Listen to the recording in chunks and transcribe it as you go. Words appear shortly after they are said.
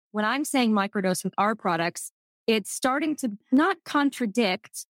when I'm saying microdose with our products, it's starting to not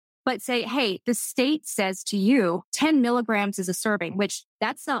contradict, but say, hey, the state says to you 10 milligrams is a serving, which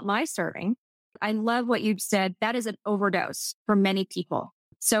that's not my serving. I love what you've said. That is an overdose for many people.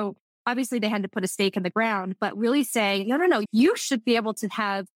 So obviously they had to put a stake in the ground, but really say, no, you should be able to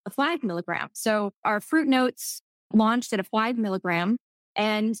have a 5 milligram. So our fruit notes launched at a 5 milligram.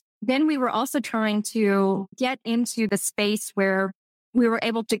 And then we were also trying to get into the space where we were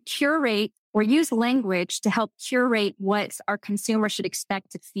able to curate or use language to help curate what our consumer should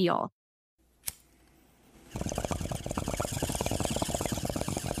expect to feel.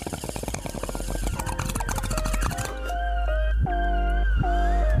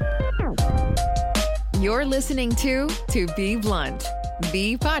 You're listening to Be Blunt,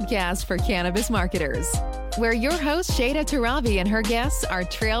 the podcast for cannabis marketers, where your host Shada Tarabi and her guests are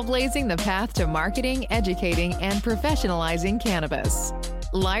trailblazing the path to marketing, educating, and professionalizing cannabis.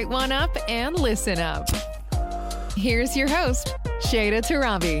 Light one up and listen up. Here's your host, Shada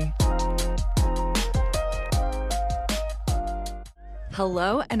Tarabi.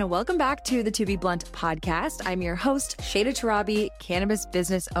 Hello, and welcome back to the To Be Blunt podcast. I'm your host, Shada Tarabi, cannabis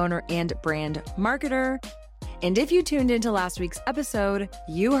business owner and brand marketer. And if you tuned into last week's episode,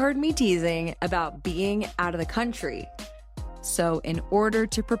 you heard me teasing about being out of the country. So in order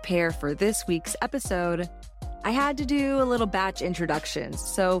to prepare for this week's episode, I had to do a little batch introduction.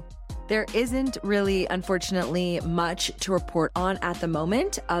 So there isn't really, unfortunately, much to report on at the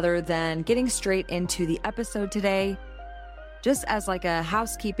moment other than getting straight into the episode today. Just as like a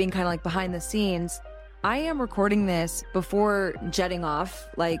housekeeping, kind of like behind the scenes, I am recording this before jetting off.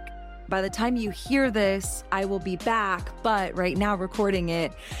 Like by the time you hear this, I will be back. But right now recording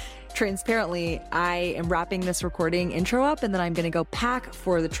it transparently, I am wrapping this recording intro up and then I'm going to go pack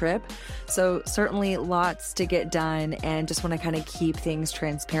for the trip. So certainly lots to get done and just want to kind of keep things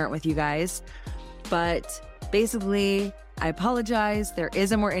transparent with you guys. But basically, I apologize. There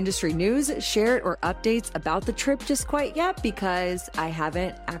isn't more industry news shared or updates about the trip just quite yet because I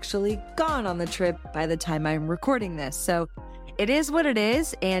haven't actually gone on the trip by the time I'm recording this. So it is what it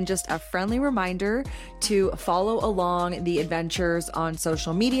is. And just a friendly reminder to follow along the adventures on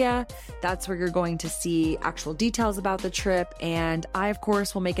social media. That's where you're going to see actual details about the trip. And I, of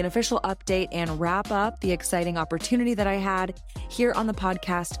course, will make an official update and wrap up the exciting opportunity that I had here on the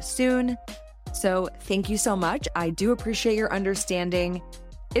podcast soon. So thank you so much. I do appreciate your understanding.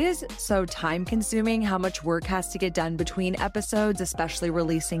 It is so time consuming how much work has to get done between episodes, especially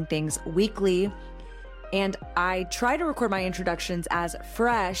releasing things weekly. And I try to record my introductions as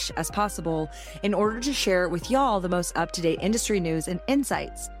fresh as possible in order to share with y'all the most up-to-date industry news and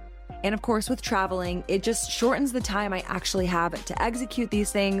insights. And of course, with traveling, it just shortens the time I actually have to execute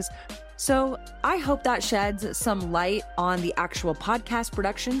these things. So I hope that sheds some light on the actual podcast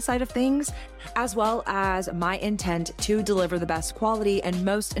production side of things, as well as my intent to deliver the best quality and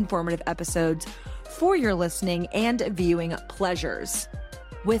most informative episodes for your listening and viewing pleasures.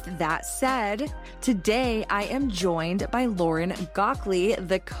 With that said, today I am joined by Lauren Gockley,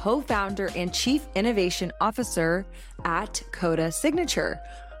 the co-founder and chief innovation officer at Coda Signature.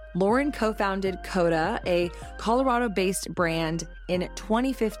 Lauren co-founded Coda, a Colorado-based brand, in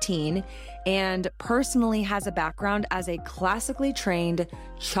 2015 and personally has a background as a classically trained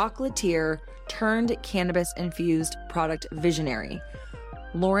chocolatier turned cannabis-infused product visionary.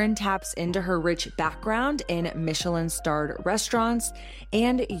 Lauren taps into her rich background in Michelin-starred restaurants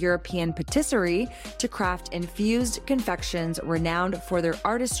and European patisserie to craft infused confections renowned for their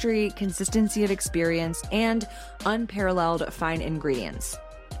artistry, consistency of experience, and unparalleled fine ingredients.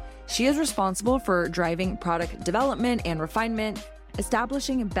 She is responsible for driving product development and refinement,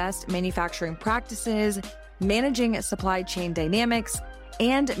 establishing best manufacturing practices, managing supply chain dynamics,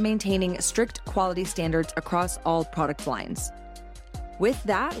 and maintaining strict quality standards across all product lines. With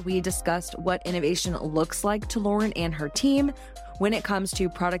that, we discussed what innovation looks like to Lauren and her team. When it comes to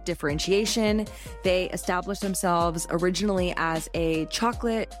product differentiation, they established themselves originally as a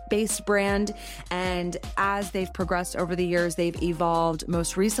chocolate-based brand, and as they've progressed over the years, they've evolved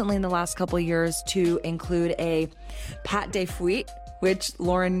most recently in the last couple of years to include a pâte de fruits, which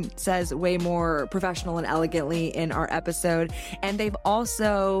Lauren says way more professional and elegantly in our episode. And they've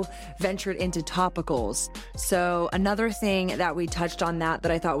also ventured into topicals. So another thing that we touched on that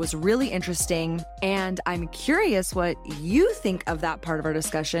I thought was really interesting, and I'm curious what you think of that part of our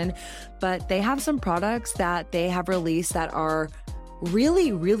discussion, but they have some products that they have released that are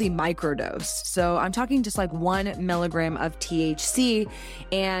really, really microdose. So I'm talking just like 1 milligram of THC,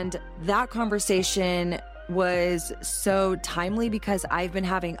 and that conversation was so timely because I've been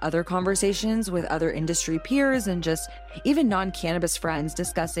having other conversations with other industry peers and just even non-cannabis friends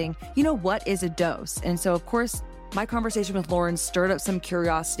discussing, what is a dose? And so, of course, my conversation with Lauren stirred up some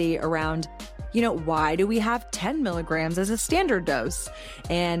curiosity around, why do we have 10 milligrams as a standard dose?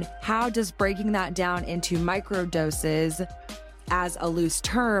 And how does breaking that down into micro doses as a loose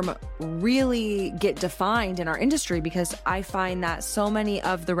term really get defined in our industry? Because I find that so many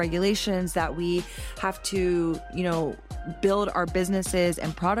of the regulations that we have to, build our businesses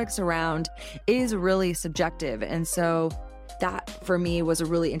and products around is really subjective. And so that for me was a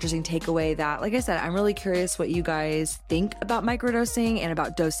really interesting takeaway that, like I said, I'm really curious what you guys think about microdosing and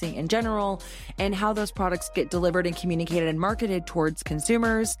about dosing in general and how those products get delivered and communicated and marketed towards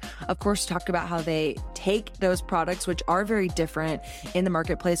consumers. Of course, talk about how they take those products, which are very different in the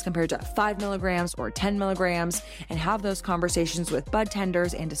marketplace compared to 5 milligrams or 10 milligrams, and have those conversations with bud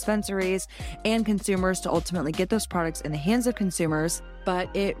tenders and dispensaries and consumers to ultimately get those products in the hands of consumers.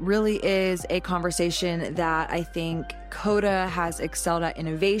 But it really is a conversation that I think Coda has excelled at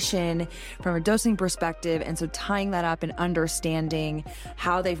innovation from a dosing perspective. And so tying that up and understanding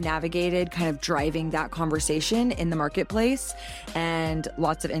how they've navigated kind of driving that conversation in the marketplace, and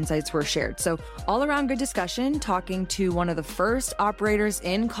lots of insights were shared. So all around good discussion, talking to one of the first operators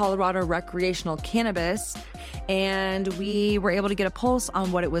in Colorado recreational cannabis. And we were able to get a pulse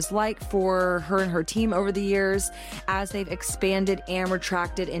on what it was like for her and her team over the years as they've expanded and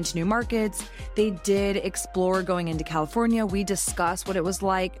retracted into new markets. They did explore going into California. We discussed what it was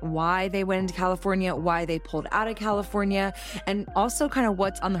like, why they went into California, why they pulled out of California, and also kind of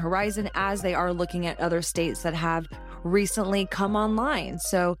what's on the horizon as they are looking at other states that have recently come online.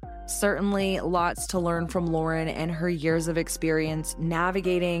 So certainly lots to learn from Lauren and her years of experience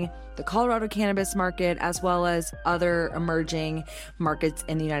navigating the Colorado cannabis market as well as other emerging markets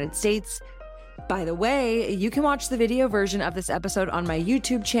in the United States. By the way, you can watch the video version of this episode on my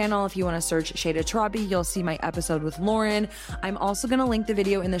YouTube channel. If you want to search Shada Tarabi, you'll see my episode with Lauren. I'm also going to link the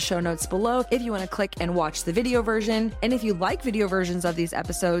video in the show notes below if you want to click and watch the video version. And if you like video versions of these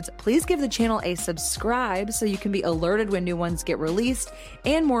episodes, please give the channel a subscribe so you can be alerted when new ones get released.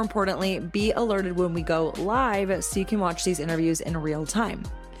 And more importantly, be alerted when we go live so you can watch these interviews in real time.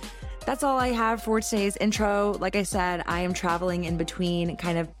 That's all I have for today's intro. Like I said, I am traveling in between,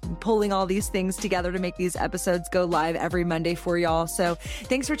 kind of pulling all these things together to make these episodes go live every Monday for y'all. So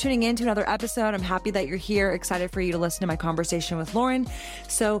thanks for tuning in to another episode. I'm happy that you're here, excited for you to listen to my conversation with Lauren.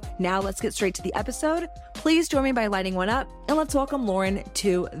 So now let's get straight to the episode. Please join me by lighting one up, and let's welcome Lauren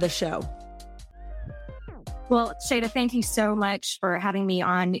to the show. Well, Shada, thank you so much for having me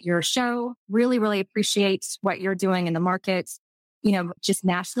on your show. Really, really appreciate what you're doing in the market, just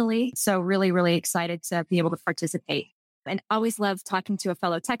nationally. So really, really excited to be able to participate. And always love talking to a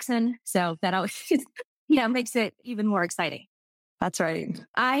fellow Texan. So that always, makes it even more exciting. That's right.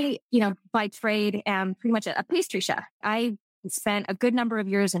 I, by trade am pretty much a pastry chef. I spent a good number of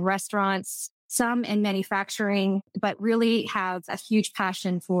years in restaurants, some in manufacturing, but really have a huge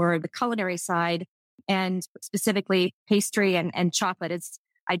passion for the culinary side and specifically pastry and chocolate.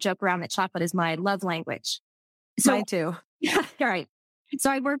 I joke around that chocolate is my love language. So, mine too. Yeah, right. So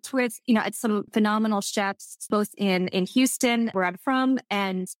I worked with, at some phenomenal chefs, both in Houston, where I'm from,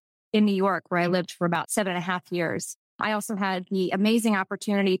 and in New York, where I lived for about 7.5 years. I also had the amazing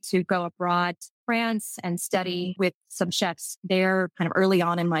opportunity to go abroad to France and study with some chefs there kind of early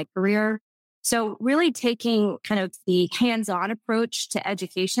on in my career. So really taking kind of the hands-on approach to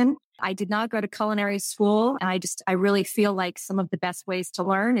education. I did not go to culinary school. And I really feel like some of the best ways to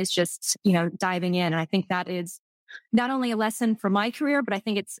learn is just, diving in. And I think that is not only a lesson for my career, but I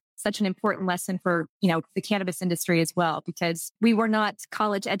think it's such an important lesson for, the cannabis industry as well, because we were not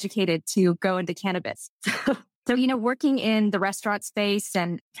college educated to go into cannabis. So, working in the restaurant space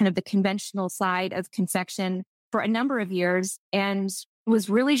and kind of the conventional side of confection for a number of years, and was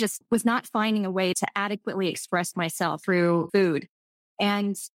not finding a way to adequately express myself through food.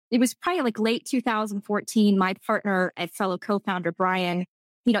 And it was probably like late 2014, my partner and fellow co-founder, Brian,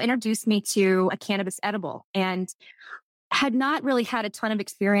 introduced me to a cannabis edible, and had not really had a ton of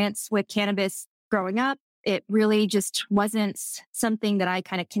experience with cannabis growing up. It really just wasn't something that I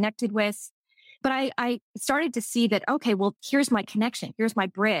kind of connected with. But I started to see that, okay, well, here's my connection. Here's my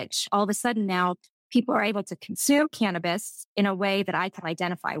bridge. All of a sudden now people are able to consume cannabis in a way that I can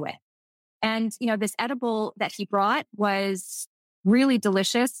identify with. And, this edible that he brought was really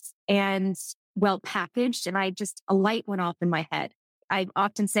delicious and well packaged. And a light went off in my head. I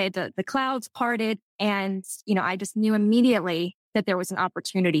often say that the clouds parted, and, I just knew immediately that there was an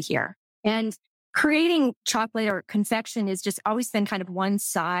opportunity here. And creating chocolate or confection has just always been kind of one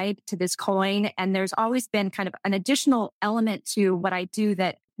side to this coin. And there's always been kind of an additional element to what I do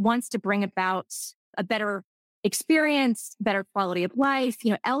that wants to bring about a better experience, better quality of life,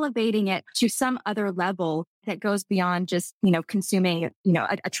 elevating it to some other level that goes beyond just, consuming,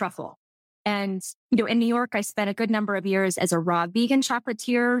 a truffle. And, in New York, I spent a good number of years as a raw vegan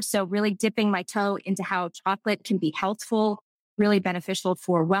chocolatier. So really dipping my toe into how chocolate can be healthful, really beneficial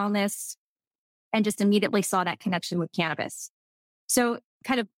for wellness, and just immediately saw that connection with cannabis. So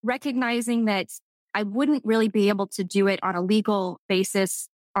kind of recognizing that I wouldn't really be able to do it on a legal basis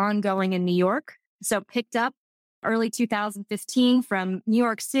ongoing in New York. So picked up early 2015 from New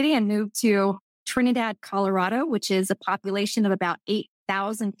York City and moved to Trinidad, Colorado, which is a population of about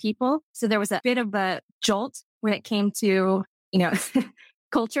 8,000 people. So there was a bit of a jolt when it came to,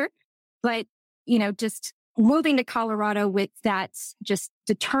 culture, but, just moving to Colorado with that just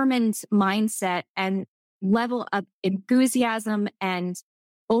determined mindset and level of enthusiasm and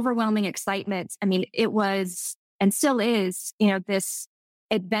overwhelming excitement. I mean, it was and still is, this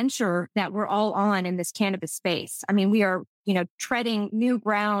adventure that we're all on in this cannabis space. I mean, we are, treading new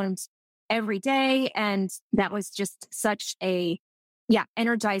ground every day. And that was just such a,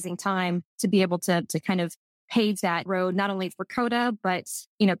 energizing time to be able to kind of pave that road, not only for Coda, but,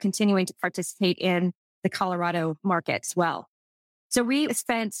 continuing to participate in the Colorado market as well. So we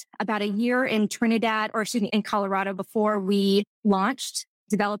spent about a year in in Colorado before we launched,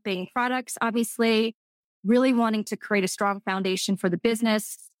 developing products, obviously, really wanting to create a strong foundation for the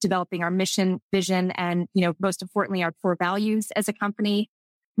business, developing our mission, vision, and, most importantly, our core values as a company,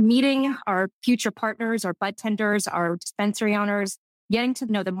 meeting our future partners, our bud tenders, our dispensary owners, getting to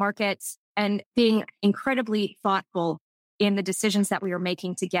know the markets, and being incredibly thoughtful in the decisions that we were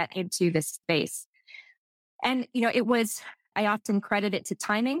making to get into this space. And, I often credit it to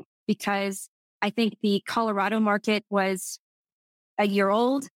timing because I think the Colorado market was a year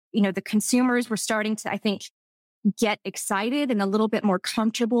old. The consumers were starting to, I think, get excited and a little bit more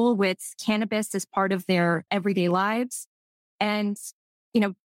comfortable with cannabis as part of their everyday lives. And,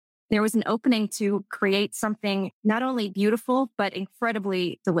 there was an opening to create something not only beautiful, but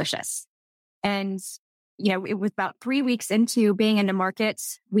incredibly delicious. And, it was about 3 weeks into being in the market,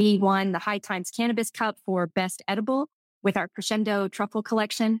 we won the High Times Cannabis Cup for Best Edible with our Crescendo Truffle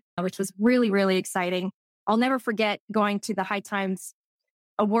Collection, which was really, really exciting. I'll never forget going to the High Times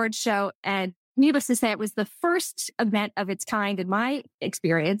award show, and needless to say, it was the first event of its kind in my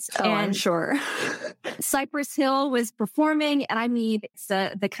experience. Oh, and I'm sure. Cypress Hill was performing, and I mean,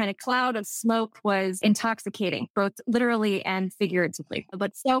 the kind of cloud of smoke was intoxicating, both literally and figuratively,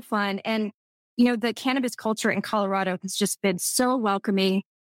 but so fun. And, the cannabis culture in Colorado has just been so welcoming,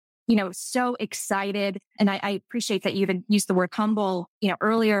 so excited. And I appreciate that you even used the word humble,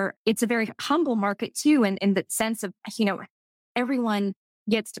 earlier. It's a very humble market too. And in the sense of, everyone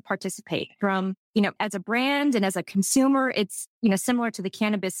gets to participate from, as a brand and as a consumer. It's, similar to the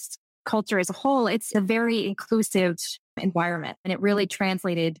cannabis culture as a whole. It's a very inclusive environment, and it really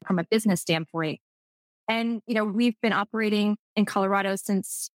translated from a business standpoint. And, we've been operating in Colorado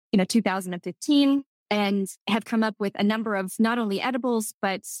since, 2015, and have come up with a number of not only edibles,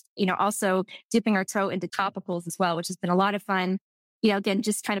 but, also dipping our toe into topicals as well, which has been a lot of fun. Again,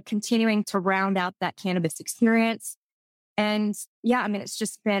 just kind of continuing to round out that cannabis experience. And it's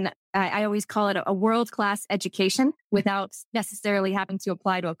just been, I always call it a world-class education without necessarily having to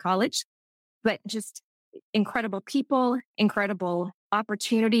apply to a college, but just incredible people, incredible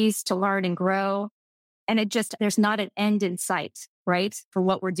opportunities to learn and grow. And there's not an end in sight, right? For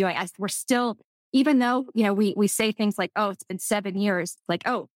what we're doing. We're still, even though, we say things like, oh, it's been 7 years, like,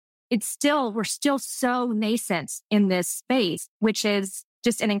 oh, we're still so nascent in this space, which is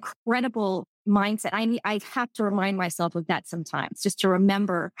just an incredible mindset. I have to remind myself of that sometimes, just to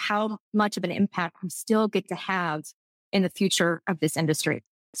remember how much of an impact we still get to have in the future of this industry.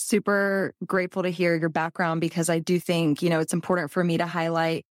 Super grateful to hear your background, because I do think, it's important for me to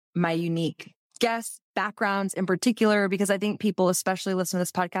highlight my unique guests' backgrounds in particular, because I think people especially listen to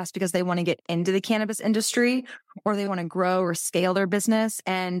this podcast because they want to get into the cannabis industry, or they want to grow or scale their business.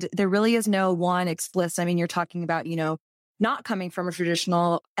 And there really is no one explicit. I mean, you're talking about, not coming from a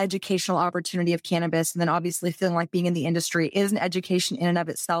traditional educational opportunity of cannabis. And then obviously feeling like being in the industry is an education in and of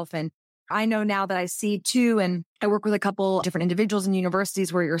itself. And I know now that I see too, and I work with a couple different individuals in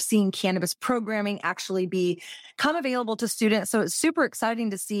universities where you're seeing cannabis programming actually become available to students. So it's super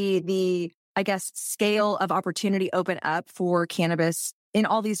exciting to see the, scale of opportunity open up for cannabis in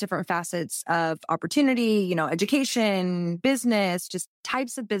all these different facets of opportunity, education, business, just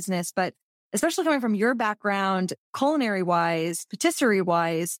types of business. But especially coming from your background, culinary wise, patisserie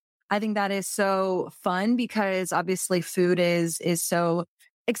wise, I think that is so fun because obviously food is so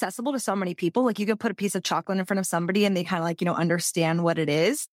accessible to so many people. Like you could put a piece of chocolate in front of somebody and they kind of like, understand what it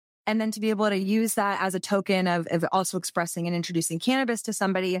is. And then to be able to use that as a token of also expressing and introducing cannabis to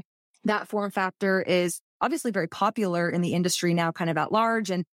somebody, that form factor is obviously very popular in the industry now, kind of at large.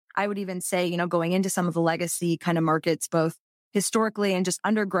 And I would even say, going into some of the legacy kind of markets, both historically and just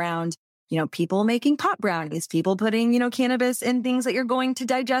underground, people making pot brownies, people putting, cannabis in things that you're going to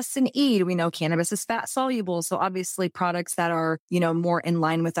digest and eat. We know cannabis is fat soluble. So obviously products that are, more in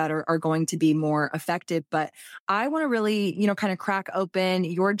line with that are going to be more effective. But I want to really, kind of crack open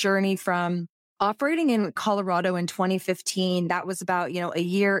your journey from operating in Colorado in 2015. That was about, a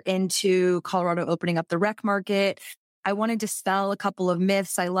year into Colorado opening up the rec market. I want to dispel a couple of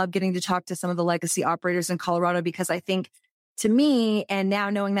myths. I love getting to talk to some of the legacy operators in Colorado because I think to me, and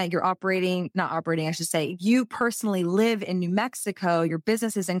now knowing that you're you personally live in New Mexico, your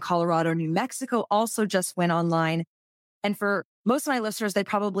business is in Colorado, New Mexico also just went online. And for most of my listeners, they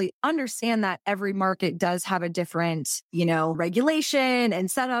probably understand that every market does have a different, regulation and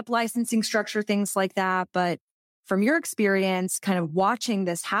setup, licensing structure, things like that. But from your experience, kind of watching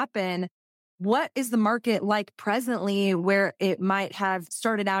this happen, what is the market like presently where it might have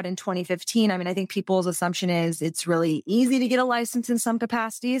started out in 2015? I mean, I think people's assumption is it's really easy to get a license in some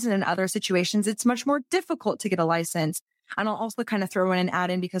capacities. And in other situations, it's much more difficult to get a license. And I'll also kind of throw in and add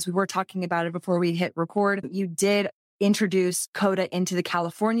in, because we were talking about it before we hit record, you did introduce Coda into the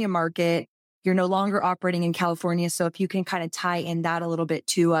California market. You're no longer operating in California. So if you can kind of tie in that a little bit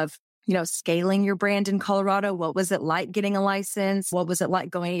too of, scaling your brand in Colorado. What was it like getting a license? What was it like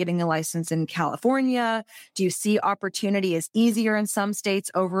getting a license in California? Do you see opportunity as easier in some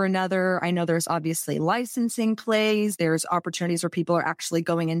states over another? I know there's obviously licensing plays. There's opportunities where people are actually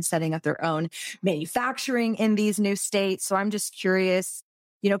going and setting up their own manufacturing in these new states. So I'm just curious,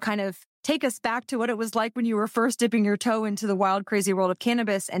 kind of take us back to what it was like when you were first dipping your toe into the wild, crazy world of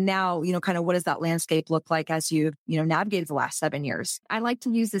cannabis. And now, kind of what does that landscape look like as you've, navigated the last 7 years? I like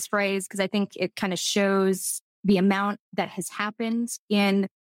to use this phrase because I think it kind of shows the amount that has happened in,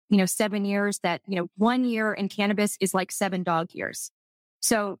 7 years that, 1 year in cannabis is like 7 dog years.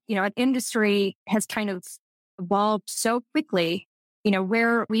 So, an industry has kind of evolved so quickly,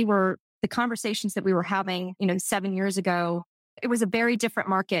 where we were, the conversations that we were having, 7 years ago, it was a very different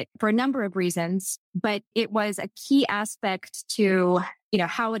market for a number of reasons, but it was a key aspect to,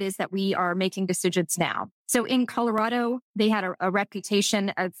 how it is that we are making decisions now. So in Colorado, they had a reputation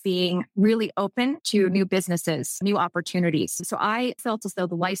of being really open to new businesses, new opportunities. So I felt as though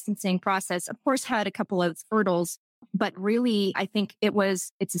the licensing process, of course, had a couple of hurdles, but really, I think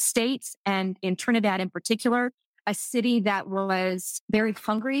it's a state, and in Trinidad in particular, a city that was very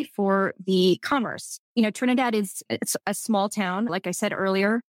hungry for the commerce. Trinidad it's a small town, like I said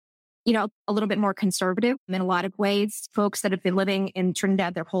earlier, a little bit more conservative in a lot of ways, folks that have been living in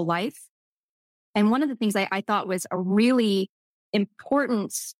Trinidad their whole life. And one of the things I thought was a really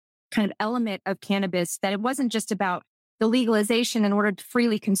important kind of element of cannabis, that it wasn't just about the legalization in order to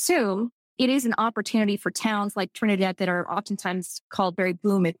freely consume. It is an opportunity for towns like Trinidad that are oftentimes called very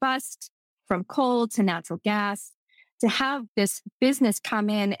boom and bust, from coal to natural gas, to have this business come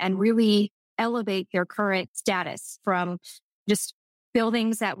in and really elevate their current status from just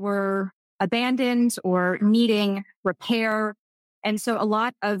buildings that were abandoned or needing repair. And so a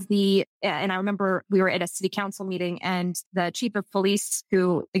lot of and I remember we were at a city council meeting, and the chief of police,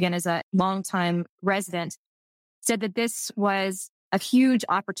 who again is a longtime resident, said that this was a huge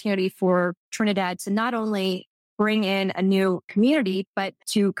opportunity for Trinidad to not only bring in a new community, but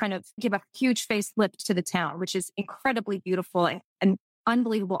to kind of give a huge facelift to the town, which is incredibly beautiful and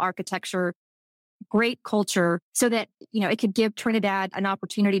unbelievable architecture, great culture, so that, it could give Trinidad an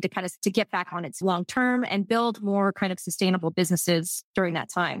opportunity to kind of to get back on its long term and build more kind of sustainable businesses during that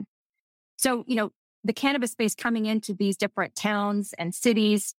time. So, the cannabis space coming into these different towns and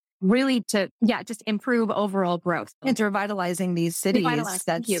cities really to, just improve overall growth. And to revitalizing these cities.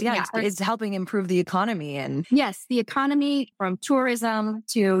 It's helping improve the economy. And yes, the economy, from tourism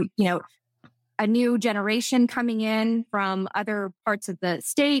to, a new generation coming in from other parts of the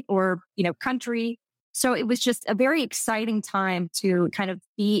state or, country. So it was just a very exciting time to kind of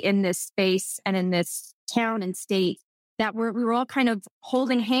be in this space and in this town and state that we were all kind of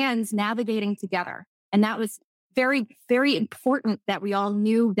holding hands, navigating together. And that was very, very important that we all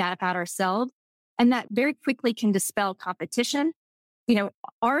knew that about ourselves, and that very quickly can dispel competition.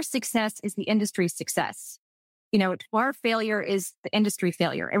 Our success is the industry's success. Our failure is the industry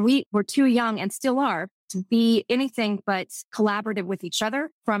failure. And we were too young, and still are, to be anything but collaborative with each other,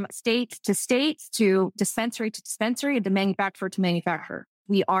 from state to state, to dispensary, and to manufacturer to manufacturer.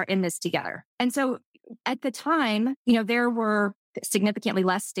 we are in this together. And so at the time, there were significantly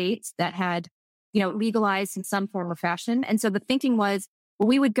less states that had, legalized in some form or fashion. And so the thinking was, well,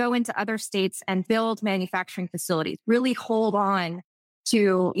 we would go into other states and build manufacturing facilities, really hold on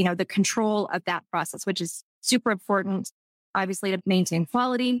to, the control of that process, which is super important, obviously, to maintain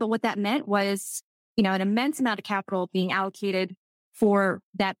quality. But what that meant was, an immense amount of capital being allocated for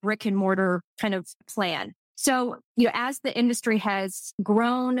that brick and mortar kind of plan. So, as the industry has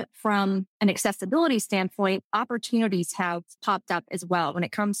grown from an accessibility standpoint, opportunities have popped up as well when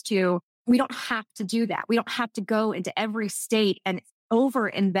it comes to, we don't have to do that. We don't have to go into every state and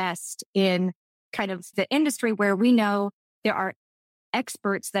overinvest in kind of the industry where we know there are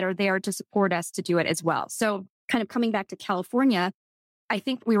experts that are there to support us to do it as well. So kind of coming back to California, I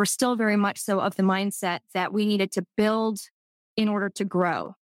think we were still very much so of the mindset that we needed to build in order to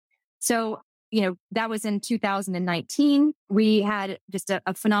grow. So, that was in 2019. We had just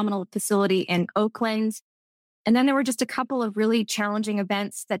a phenomenal facility in Oakland. And then there were just a couple of really challenging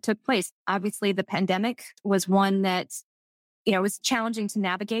events that took place. Obviously, the pandemic was one that, was challenging to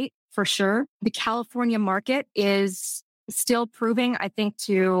navigate for sure. The California market is still proving, I think,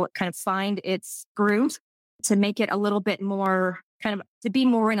 to kind of find its groove, to make it a little bit more to be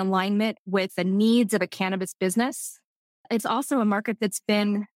more in alignment with the needs of a cannabis business. It's also a market that's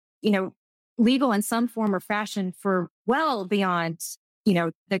been, legal in some form or fashion for well beyond,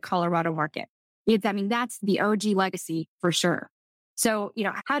 the Colorado market. That's the OG legacy for sure. So,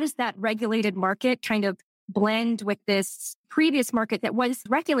 how does that regulated market kind of blend with this previous market that was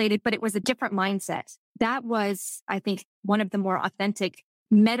regulated, but it was a different mindset? That was, I think, one of the more authentic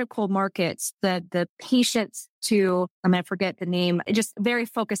medical markets, the patients to, I'm going to forget the name, just very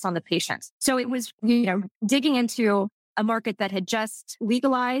focused on the patients. So it was, digging into a market that had just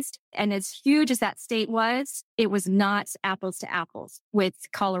legalized, and as huge as that state was, it was not apples to apples with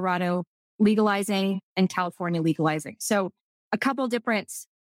Colorado legalizing and California legalizing. So a couple different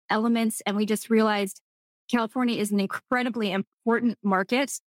elements, and we just realized California is an incredibly important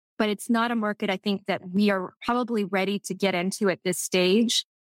market, but it's not a market I think that we are probably ready to get into at this stage.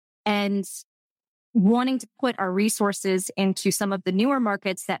 And wanting to put our resources into some of the newer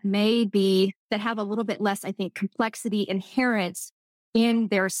markets that have a little bit less, I think, complexity inherent in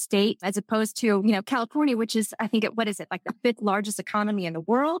their state, as opposed to, California, which is, I think, like the 5th largest economy in the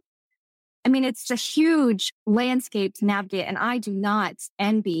world. It's a huge landscape to navigate, and I do not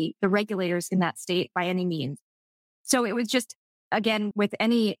envy the regulators in that state by any means. So it was just, again, with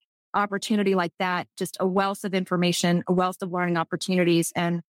any opportunity like that, just a wealth of information, a wealth of learning opportunities.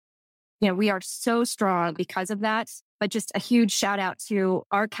 And, we are so strong because of that. But just a huge shout out to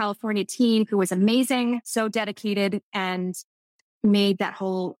our California team, who was amazing, so dedicated, and made that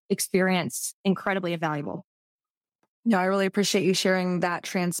whole experience incredibly valuable. No, I really appreciate you sharing that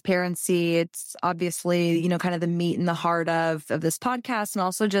transparency. It's obviously, kind of the meat and the heart of this podcast, and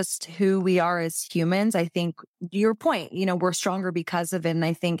also just who we are as humans. I think your point, we're stronger because of it. And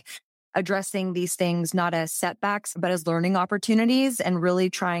I think addressing these things not as setbacks, but as learning opportunities, and really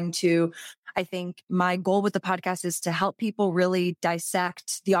trying to, I think my goal with the podcast is to help people really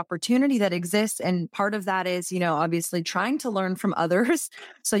dissect the opportunity that exists. And part of that is, obviously trying to learn from others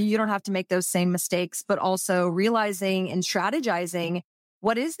so you don't have to make those same mistakes, but also realizing and strategizing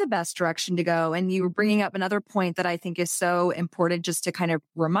what is the best direction to go. And you were bringing up another point that I think is so important just to kind of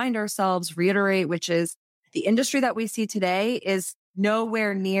remind ourselves, reiterate, which is the industry that we see today is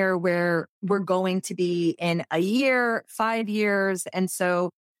nowhere near where we're going to be in a year, 5 years. And so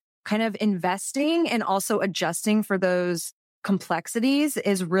kind of investing and also adjusting for those complexities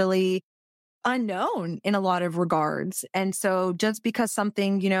is really unknown in a lot of regards. And so just because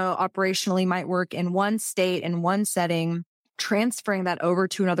something, operationally might work in one state and one setting, transferring that over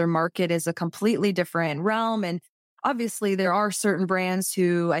to another market is a completely different realm. And obviously, there are certain brands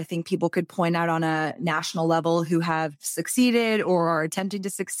who I think people could point out on a national level who have succeeded or are attempting to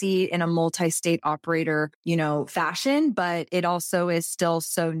succeed in a multi-state operator, fashion. But it also is still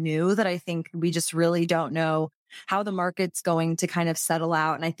so new that I think we just really don't know how the market's going to kind of settle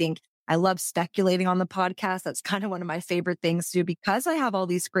out. And I think I love speculating on the podcast. That's kind of one of my favorite things to do, because I have all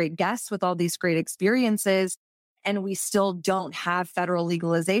these great guests with all these great experiences, and we still don't have federal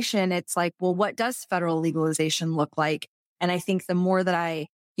legalization. It's like, well, what does federal legalization look like? And I think the more that I,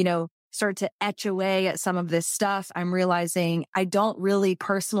 start to etch away at some of this stuff, I'm realizing I don't really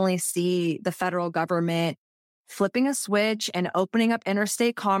personally see the federal government flipping a switch and opening up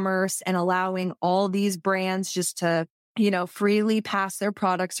interstate commerce and allowing all these brands just to, freely pass their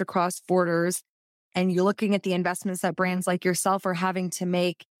products across borders. and you're looking at the investments that brands like yourself are having to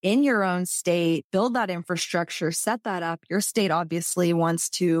make in your own state, build that infrastructure, set that up. Your state obviously wants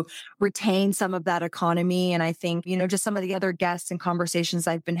to retain some of that economy. And I think, just some of the other guests and conversations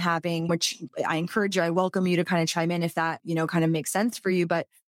I've been having, which I encourage you, I welcome you to kind of chime in if that, kind of makes sense for you. But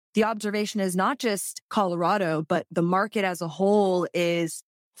the observation is not just Colorado, but the market as a whole is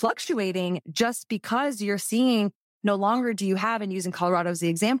fluctuating just because you're seeing no longer do you have, and using Colorado as the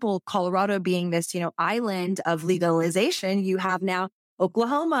example, Colorado being this, island of legalization, you have now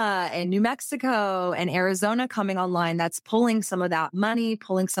Oklahoma and New Mexico and Arizona coming online. That's pulling some of that money,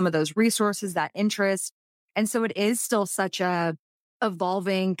 pulling some of those resources, that interest. And so it is still such a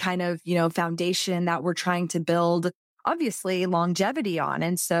evolving kind of, foundation that we're trying to build, obviously, longevity on.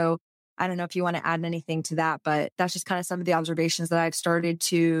 And so I don't know if you want to add anything to that, but that's just kind of some of the observations that I've started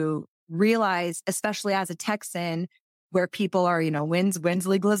to realize, especially as a Texan, where people are, when's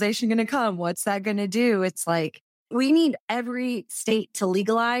legalization going to come? What's that going to do? It's like, we need every state to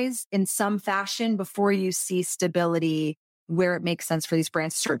legalize in some fashion before you see stability where it makes sense for these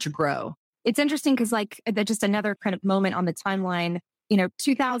brands to start to grow. It's interesting because just another kind of moment on the timeline,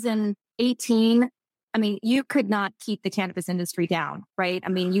 2018, you could not keep the cannabis industry down, right?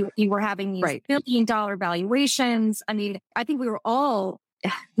 You were having these right. billion-dollar valuations. I think we were all,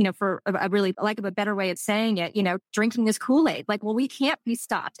 for a really lack of a better way of saying it, drinking this Kool-Aid. We can't be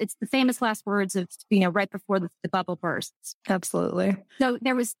stopped. It's the famous last words of, right before the bubble bursts. Absolutely. So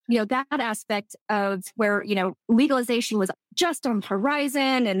there was, that aspect of where, legalization was just on the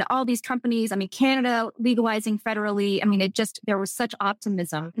horizon and all these companies, Canada legalizing federally. There was such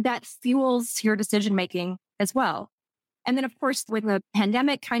optimism that fuels your decision-making as well. And then, of course, when the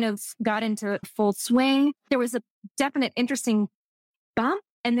pandemic kind of got into full swing, there was a definite interesting bump.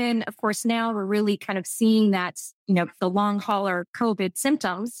 And then, of course, now we're really kind of seeing that, the long hauler COVID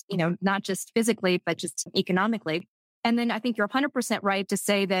symptoms, not just physically, but just economically. And then I think you're 100% right to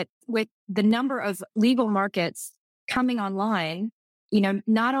say that with the number of legal markets coming online,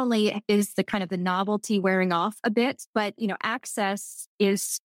 not only is the kind of the novelty wearing off a bit, but, access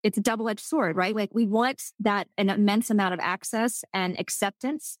it's a double-edged sword, right? We want an immense amount of access and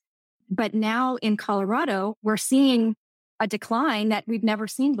acceptance. But now in Colorado, we're seeing a decline that we've never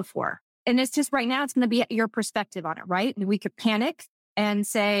seen before. And it's just right now, it's going to be your perspective on it, right? We could panic and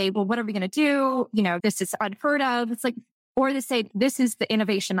say, well, what are we going to do? This is unheard of. It's or they say, this is the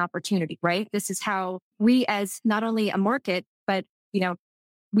innovation opportunity, right? This is how we as not only a market, but,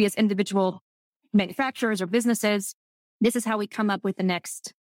 we as individual manufacturers or businesses, this is how we come up with the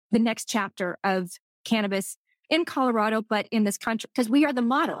next chapter of cannabis in Colorado, but in this country, because we are the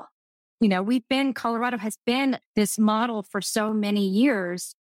model. Colorado has been this model for so many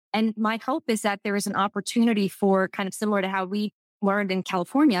years. And my hope is that there is an opportunity for kind of similar to how we learned in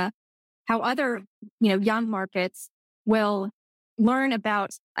California, how other, young markets will learn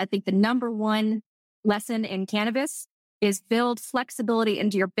about, I think the number one lesson in cannabis is build flexibility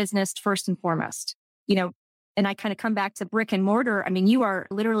into your business first and foremost. And I kind of come back to brick and mortar. You are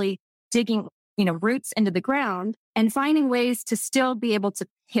literally digging, roots into the ground and finding ways to still be able to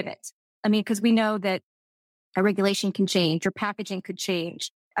pivot. Because we know that a regulation can change, or packaging could change.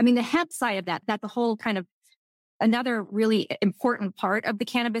 The hemp side of that the whole kind of another really important part of the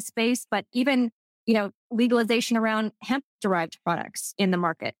cannabis space, but even, legalization around hemp-derived products in the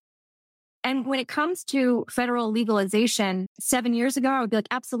market. And when it comes to federal legalization, 7 years ago, I would be like,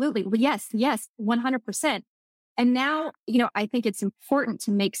 absolutely. Well, yes, 100%. And now, I think it's important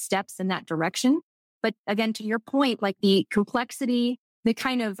to make steps in that direction. But again, to your point, the complexity, the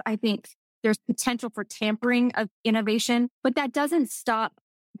kind of, I think there's potential for tampering of innovation, but that doesn't stop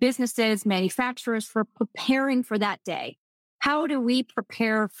businesses, manufacturers for preparing for that day. How do we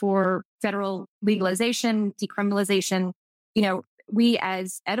prepare for federal legalization, decriminalization? We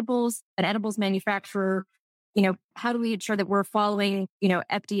as an edibles manufacturer, how do we ensure that we're following,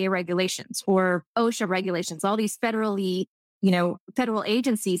 FDA regulations or OSHA regulations, all these federal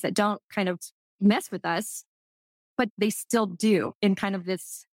agencies that don't kind of mess with us, but they still do in kind of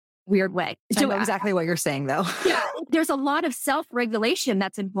this weird way. I know exactly what you're saying, though. Yeah, there's a lot of self-regulation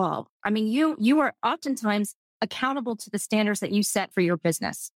that's involved. You are oftentimes accountable to the standards that you set for your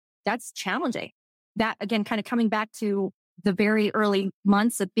business. That's challenging. That, again, kind of coming back to the very early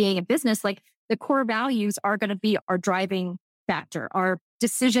months of being a business, the core values are going to be our driving factor, our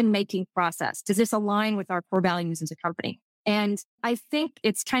decision-making process. Does this align with our core values as a company? And I think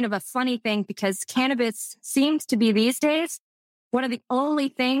it's kind of a funny thing because cannabis seems to be these days one of the only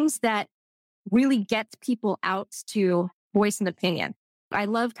things that really gets people out to voice an opinion. I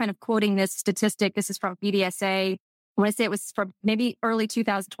love kind of quoting this statistic. This is from BDSA. I want to say it was from maybe early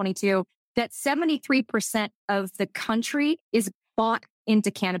 2022. that 73% of the country is bought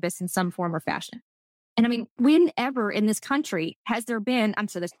into cannabis in some form or fashion. And I mean, whenever in this country has there been, I'm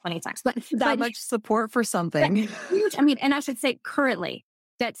sure there's plenty of times, but that much support for something. Huge. I mean, and I should say currently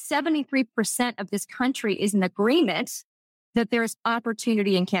that 73% of this country is in agreement that there's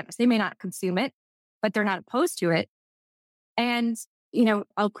opportunity in cannabis. They may not consume it, but they're not opposed to it. And,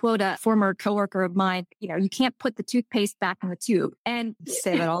 I'll quote a former coworker of mine, you can't put the toothpaste back in the tube. And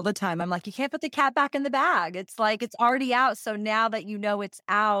say that all the time. I'm like, you can't put the cat back in the bag. It's like, it's already out. So now that you know it's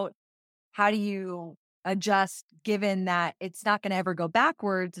out, how do you adjust given that it's not going to ever go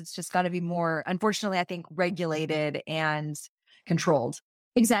backwards? It's just got to be more, unfortunately, I think, regulated and controlled.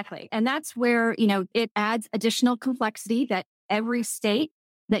 Exactly. And that's where, it adds additional complexity that every state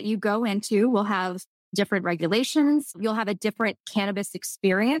that you go into will have different regulations. You'll have a different cannabis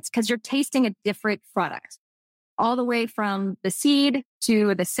experience because you're tasting a different product. All the way from the seed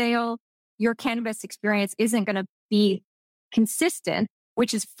to the sale, your cannabis experience isn't going to be consistent,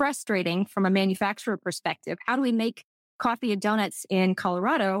 which is frustrating from a manufacturer perspective. How do we make coffee and donuts in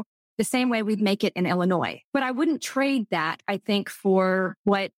Colorado the same way we'd make it in Illinois? But I wouldn't trade that, I think, for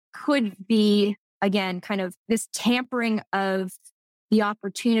what could be, again, kind of this tampering of the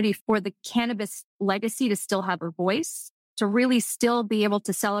opportunity for the cannabis legacy to still have a voice, to really still be able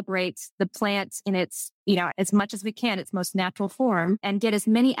to celebrate the plant in its, as much as we can, its most natural form, and get as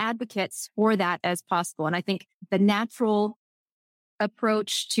many advocates for that as possible. And I think the natural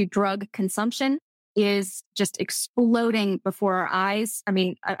approach to drug consumption is just exploding before our eyes. I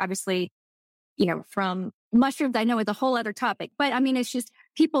mean, obviously, from mushrooms, I know it's a whole other topic, but I mean, it's just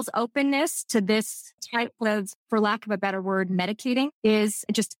people's openness to this type of, for lack of a better word, medicating is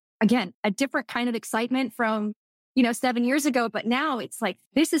just, again, a different kind of excitement from, 7 years ago. But now it's like,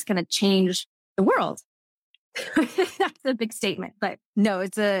 this is going to change the world. That's a big statement, but no,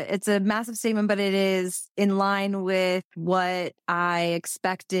 it's a massive statement, but it is in line with what I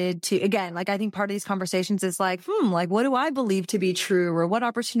expected to, again, like, I think part of these conversations is like, what do I believe to be true? Or what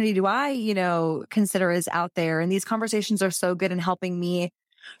opportunity do I, consider is out there? And these conversations are so good in helping me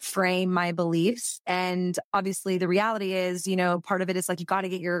frame my beliefs. And obviously the reality is, part of it is like, you got to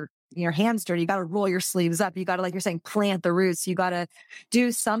get your hands dirty. You got to roll your sleeves up. You got to, like you're saying, plant the roots. You got to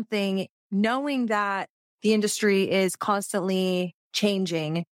do something knowing that the industry is constantly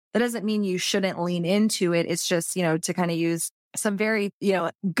changing. That doesn't mean you shouldn't lean into it. It's just, to kind of use some very,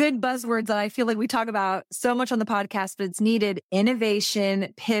 good buzzwords that I feel like we talk about so much on the podcast, but it's needed: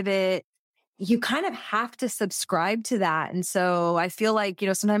 innovation, pivot. You kind of have to subscribe to that. And so I feel like,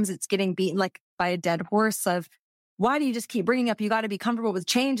 sometimes it's getting beaten like by a dead horse of, why do you just keep bringing up, you got to be comfortable with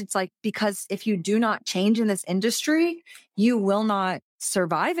change? It's like, because if you do not change in this industry, you will not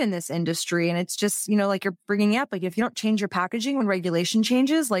survive in this industry. And it's just, like you're bringing up, like if you don't change your packaging when regulation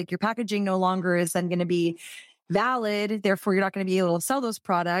changes, like your packaging no longer is then going to be valid. Therefore, you're not going to be able to sell those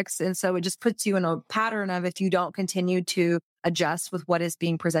products. And so it just puts you in a pattern of, if you don't continue to adjust with what is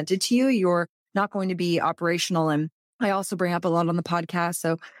being presented to you, you're not going to be operational. And I also bring up a lot on the podcast.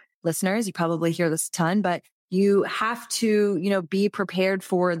 So listeners, you probably hear this a ton, but you have to, be prepared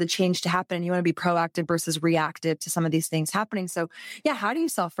for the change to happen. And you want to be proactive versus reactive to some of these things happening. So yeah, how do you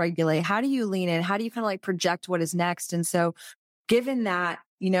self-regulate? How do you lean in? How do you kind of like project what is next? And so given that,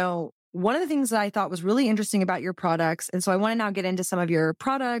 one of the things that I thought was really interesting about your products, and so I want to now get into some of your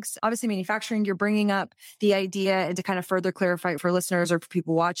products, obviously manufacturing, you're bringing up the idea, and to kind of further clarify for listeners or for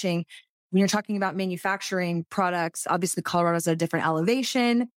people watching, when you're talking about manufacturing products, obviously Colorado's at a different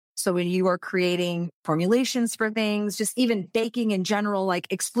elevation. So when you are creating formulations for things, just even baking in general, like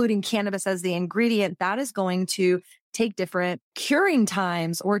excluding cannabis as the ingredient, that is going to take different curing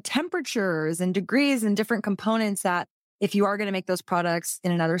times or temperatures and degrees and different components that, if you are going to make those products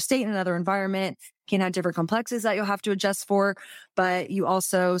in another state, in another environment, can have different complexities that you'll have to adjust for. But you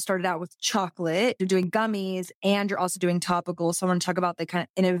also started out with chocolate, you're doing gummies, and you're also doing topicals. So I want to talk about the kind of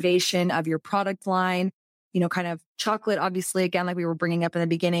innovation of your product line. Kind of chocolate, obviously, again, like we were bringing up in the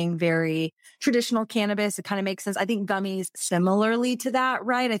beginning, very traditional cannabis. It kind of makes sense. I think gummies similarly to that,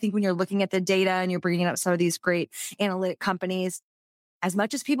 right? I think when you're looking at the data and you're bringing up some of these great analytic companies, as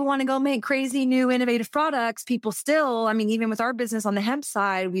much as people want to go make crazy new innovative products, people still, even with our business on the hemp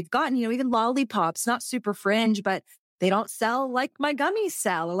side, we've gotten, even lollipops, not super fringe, but they don't sell like my gummies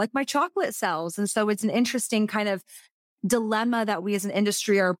sell or like my chocolate sells. And so it's an interesting kind of dilemma that we as an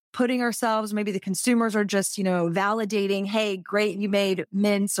industry are putting ourselves. Maybe the consumers are just, validating, hey, great, you made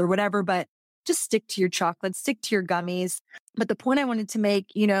mints or whatever, but just stick to your chocolate, stick to your gummies. But the point I wanted to make,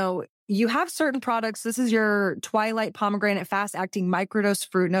 you have certain products. This is your Twilight Pomegranate Fast-Acting Microdose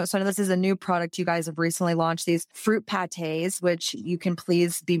Fruit Note. So I know this is a new product you guys have recently launched, these fruit pâtés, which you can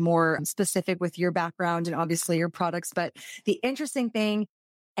please be more specific with your background and obviously your products. But the interesting thing,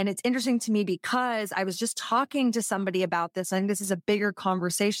 and it's interesting to me because I was just talking to somebody about this. I think this is a bigger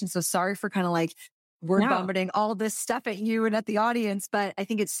conversation. So sorry for kind of like word vomiting all this stuff at you and at the audience, but I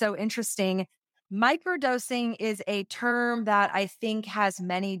think it's so interesting. Microdosing is a term that I think has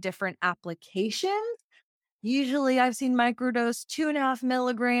many different applications. Usually I've seen microdose 2.5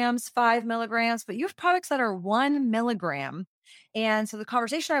 milligrams, 5 milligrams, but you have products that are 1 milligram. And so the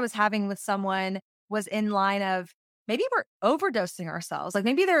conversation I was having with someone was in line of maybe we're overdosing ourselves. Like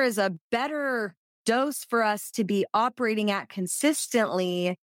maybe there is a better dose for us to be operating at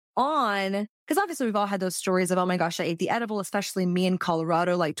consistently on, because obviously we've all had those stories of, oh my gosh, I ate the edible, especially me in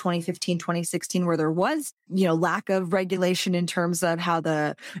Colorado, like 2015, 2016, where there was, lack of regulation in terms of how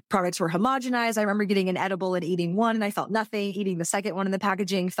the products were homogenized. I remember getting an edible and eating one and I felt nothing. Eating the second one in the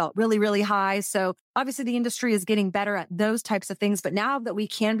packaging felt really, really high. So obviously the industry is getting better at those types of things. But now that we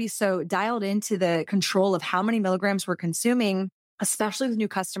can be so dialed into the control of how many milligrams we're consuming, especially with new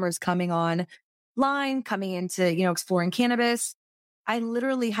customers coming online, coming into, exploring cannabis, I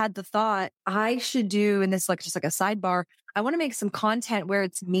literally had the thought I should do, and this like just like a sidebar, I want to make some content where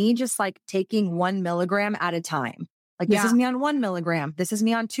it's me just like taking 1 milligram at a time. Like this is me on 1 milligram. This is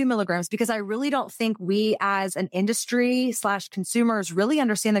me on 2 milligrams, because I really don't think we as an industry / consumers really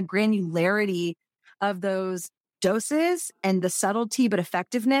understand the granularity of those doses and the subtlety, but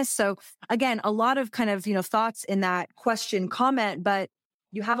effectiveness. So again, a lot of kind of, thoughts in that question comment, but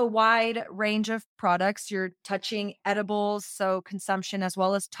you have a wide range of products. You're touching edibles, so consumption as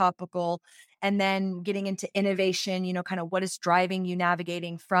well as topical, and then getting into innovation, kind of what is driving you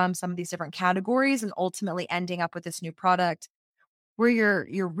navigating from some of these different categories and ultimately ending up with this new product where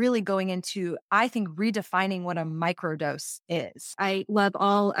you're really going into, I think, redefining what a microdose is. I love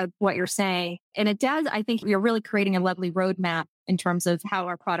all of what you're saying. And it does, I think you're really creating a lovely roadmap in terms of how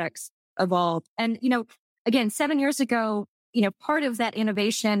our products evolve. And, again, 7 years ago, part of that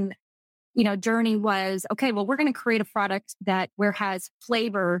innovation, journey was, okay, well, we're going to create a product where has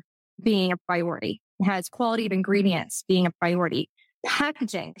flavor being a priority, has quality of ingredients being a priority,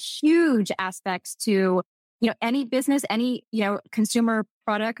 packaging, huge aspects to, any business, any, consumer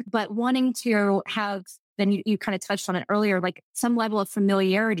product, but wanting to have, then you kind of touched on it earlier, like some level of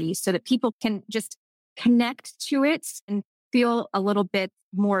familiarity so that people can just connect to it and feel a little bit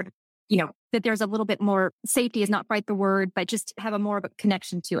more, that there's a little bit more, safety is not quite the word, but just have a more of a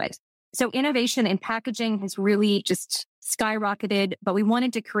connection to it. So innovation in packaging has really just skyrocketed, but we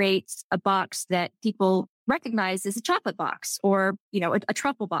wanted to create a box that people recognize as a chocolate box or, a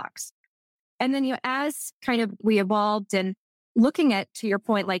truffle box. And then, as kind of we evolved and looking at, to your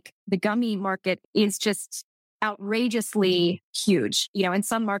point, like the gummy market is just outrageously huge. In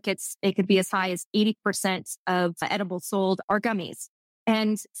some markets, it could be as high as 80% of edibles sold are gummies.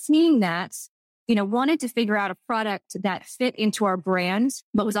 And seeing that, wanted to figure out a product that fit into our brand,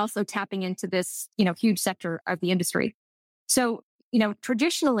 but was also tapping into this, huge sector of the industry. So,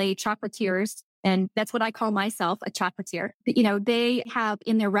 traditionally chocolatiers, and that's what I call myself, a chocolatier, they have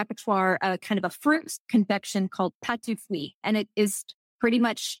in their repertoire a kind of a fruit confection called pâte de fruits. And it is pretty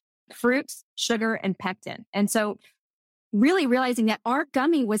much fruits, sugar, and pectin. And so really realizing that our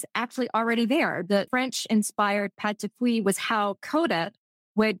gummy was actually already there. The French-inspired pâte de fruits was how Coda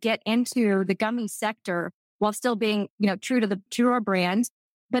would get into the gummy sector while still being, true to our brand.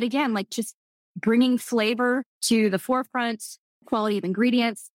 But again, like just bringing flavor to the forefront, quality of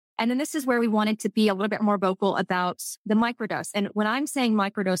ingredients. And then this is where we wanted to be a little bit more vocal about the microdose. And when I'm saying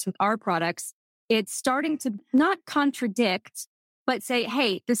microdose with our products, it's starting to not contradict, but say,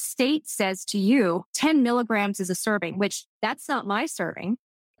 hey, the state says to you, 10 milligrams is a serving, which that's not my serving.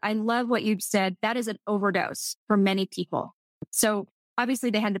 I love what you've said. That is an overdose for many people. So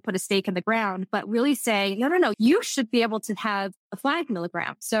obviously they had to put a stake in the ground, but really say, no, you should be able to have a 5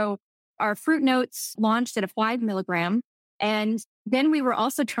 milligram. So our fruit notes launched at a 5 milligram. And then we were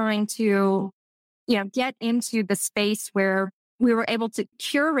also trying to, get into the space where we were able to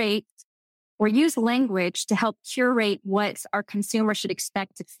curate or use language to help curate what our consumer should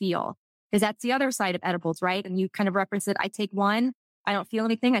expect to feel. Because that's the other side of edibles, right? And you kind of reference it. I take one, I don't feel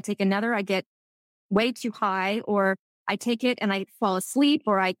anything. I take another, I get way too high, or I take it and I fall asleep,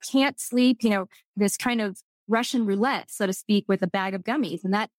 or I can't sleep, this kind of Russian roulette, so to speak, with a bag of gummies.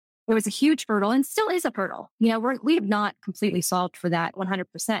 And that it was a huge hurdle and still is a hurdle. We have not completely solved for that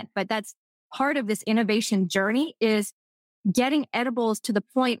 100%, but that's part of this innovation journey is getting edibles to the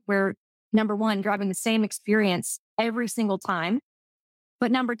point where, number one, you're having the same experience every single time.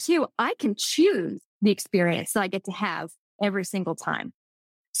 But number two, I can choose the experience that I get to have every single time.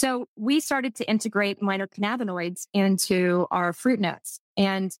 So we started to integrate minor cannabinoids into our fruit notes,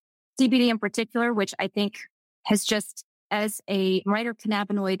 and CBD in particular, which I think has just, as a minor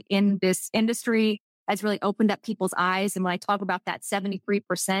cannabinoid in this industry, has really opened up people's eyes. And when I talk about that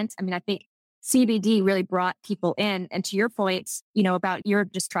 73%, I mean, I think CBD really brought people in. And to your point, about your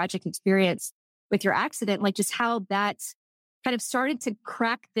just tragic experience with your accident, like just how that kind of started to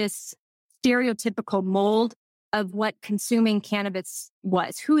crack this stereotypical mold of what consuming cannabis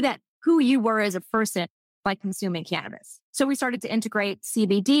was, who you were as a person by consuming cannabis. So we started to integrate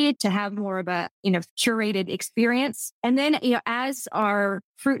CBD to have more of a, curated experience. And then, as our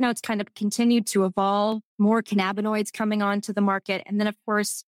fruit notes kind of continued to evolve, more cannabinoids coming onto the market. And then, of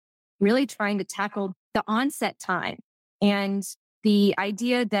course, really trying to tackle the onset time and the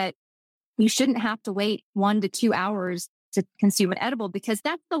idea that you shouldn't have to wait 1 to 2 hours to consume an edible, because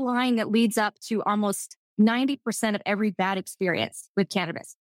that's the line that leads up to almost 90% of every bad experience with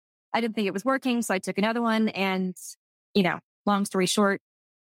cannabis. I didn't think it was working, so I took another one. And, long story short,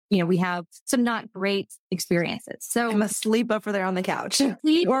 we have some not great experiences. So I'm asleep over there on the couch.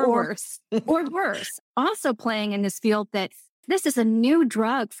 or worse. Or worse. Also playing in this field that this is a new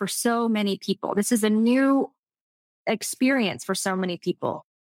drug for so many people. This is a new experience for so many people.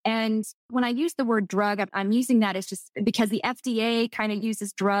 And when I use the word drug, I'm using that as just because the FDA kind of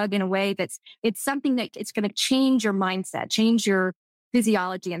uses drug in a way it's something that it's going to change your mindset, change your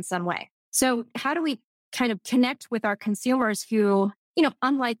physiology in some way. So how do we kind of connect with our consumers who,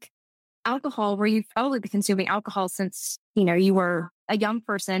 unlike alcohol, where you've probably been consuming alcohol since, you were a young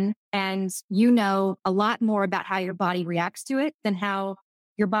person, and a lot more about how your body reacts to it than how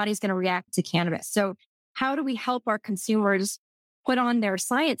your body's going to react to cannabis. So how do we help our consumers put on their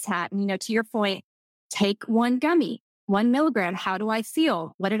science hat and, to your point, take one gummy, 1 milligram. How do I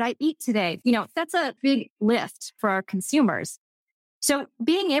feel? What did I eat today? That's a big lift for our consumers. So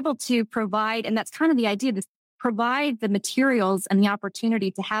being able to provide, and that's kind of the idea, to provide the materials and the opportunity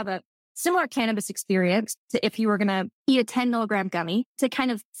to have a similar cannabis experience to if you were going to eat a 10 milligram gummy, to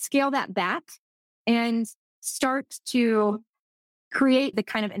kind of scale that back and start to create the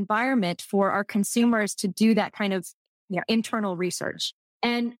kind of environment for our consumers to do that kind of internal research.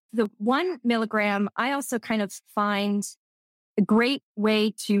 And the 1 milligram, I also kind of find a great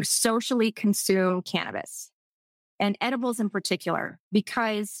way to socially consume cannabis and edibles in particular,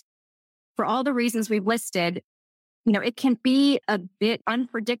 because for all the reasons we've listed, it can be a bit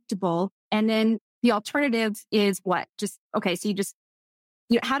unpredictable. And then the alternative is what?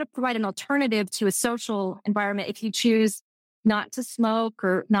 How to provide an alternative to a social environment if you choose not to smoke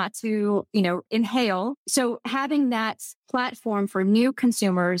or not to, inhale. So having that platform for new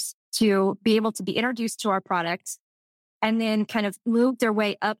consumers to be able to be introduced to our products and then kind of move their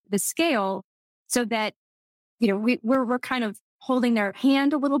way up the scale so that, we're kind of holding their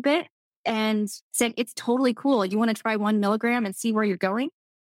hand a little bit and saying, it's totally cool. You want to try 1 milligram and see where you're going?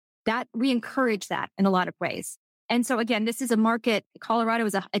 That we encourage that in a lot of ways. And so again, this is a market. Colorado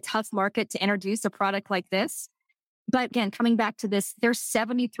is a tough market to introduce a product like this. But again, coming back to this, there's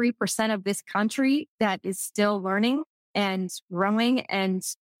 73% of this country that is still learning and growing, and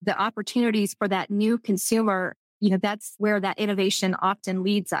the opportunities for that new consumer, that's where that innovation often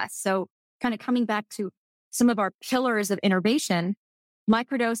leads us. So kind of coming back to some of our pillars of innovation,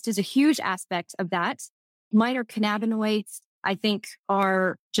 microdosed is a huge aspect of that. Minor cannabinoids, I think,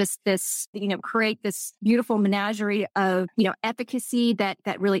 are just this, create this beautiful menagerie of, efficacy that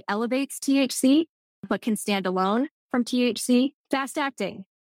really elevates THC, but can stand alone from THC. Fast acting.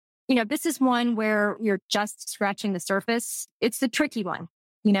 This is one where you're just scratching the surface. It's the tricky one,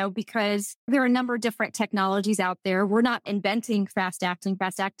 because there are a number of different technologies out there. We're not inventing fast acting.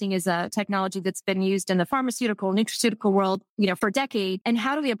 Fast acting is a technology that's been used in the pharmaceutical, nutraceutical world, for decades. And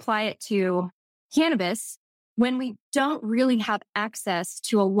how do we apply it to cannabis when we don't really have access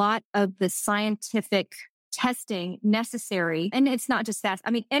to a lot of the scientific testing necessary? And it's not just fast.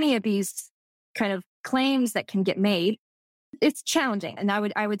 I mean, any of these kind of claims that can get made, it's challenging. And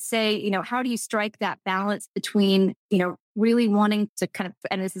I would say, how do you strike that balance between, really wanting to kind of,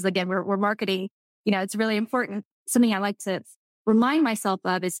 and this is, again, we're marketing, it's really important. Something I like to remind myself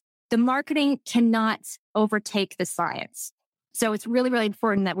of is the marketing cannot overtake the science. So it's really, really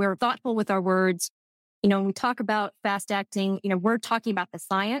important that we're thoughtful with our words. When we talk about fast acting, we're talking about the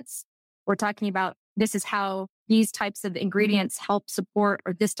science. We're talking about this is how these types of ingredients help support,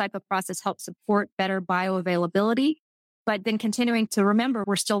 or this type of process helps support better bioavailability. But then continuing to remember,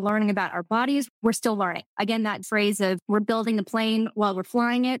 we're still learning about our bodies. We're still learning. Again, that phrase of we're building the plane while we're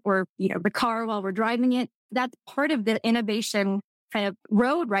flying it, or, the car while we're driving it. That's part of the innovation kind of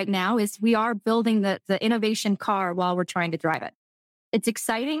road right now is we are building the innovation car while we're trying to drive it. It's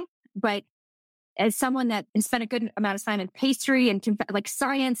exciting, but as someone that has spent a good amount of time in pastry and like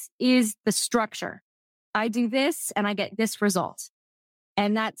science is the structure. I do this and I get this result.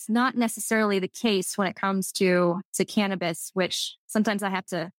 And that's not necessarily the case when it comes to cannabis, which sometimes I have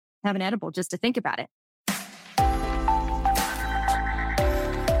to have an edible just to think about it.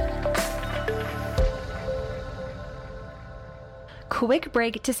 Quick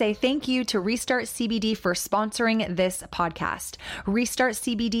break to say thank you to Restart CBD for sponsoring this podcast. Restart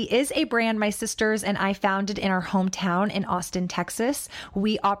CBD is a brand my sisters and I founded in our hometown in Austin, Texas.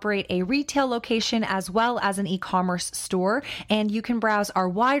 We operate a retail location as well as an e-commerce store, and you can browse our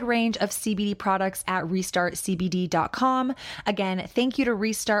wide range of CBD products at restartcbd.com. Again, thank you to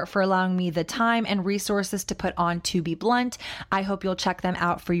Restart for allowing me the time and resources to put on To Be Blunt. I hope you'll check them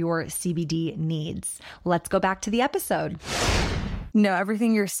out for your CBD needs. Let's go back to the episode. No,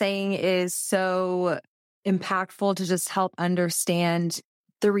 everything you're saying is so impactful to just help understand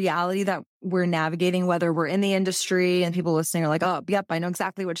the reality that we're navigating, whether we're in the industry and people listening are like, oh, yep, I know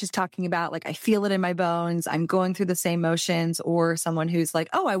exactly what she's talking about. Like, I feel it in my bones. I'm going through the same motions. Or someone who's like,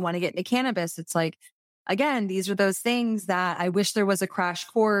 oh, I want to get into cannabis. It's like, again, these are those things that I wish there was a crash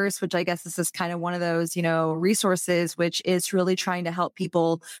course, which I guess this is kind of one of those, resources, which is really trying to help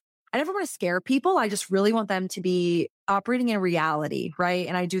people. I never want to scare people. I just really want them to be operating in reality, right?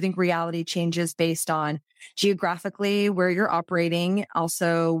 And I do think reality changes based on geographically where you're operating,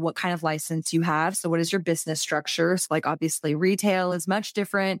 also what kind of license you have. So what is your business structure? So like obviously retail is much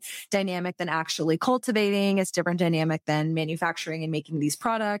different dynamic than actually cultivating. It's different dynamic than manufacturing and making these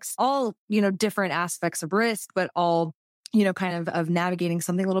products. All, different aspects of risk, but all, kind of navigating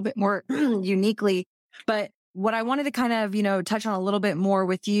something a little bit more uniquely. But what I wanted to kind of, touch on a little bit more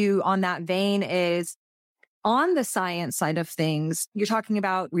with you on that vein is on the science side of things, you're talking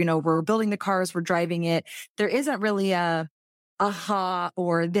about, we're building the cars, we're driving it. There isn't really a aha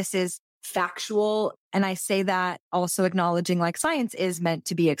or this is factual. And I say that also acknowledging like science is meant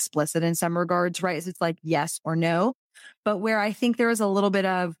to be explicit in some regards, right? It's like yes or no. But where I think there is a little bit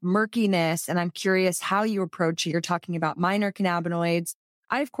of murkiness, and I'm curious how you approach it. You're talking about minor cannabinoids.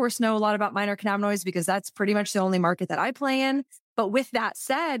 I, of course, know a lot about minor cannabinoids because that's pretty much the only market that I play in. But with that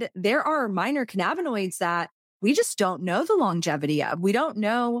said, there are minor cannabinoids that we just don't know the longevity of. We don't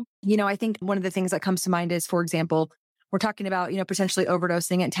know, I think one of the things that comes to mind is, for example, we're talking about, potentially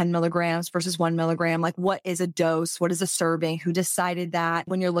overdosing at 10 milligrams versus 1 milligram. Like, what is a dose? What is a serving? Who decided that?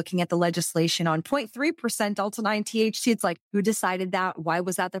 When you're looking at the legislation on 0.3% Delta-9 THC, it's like, who decided that? Why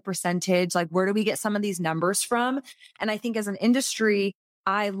was that the percentage? Like, where do we get some of these numbers from? And I think as an industry,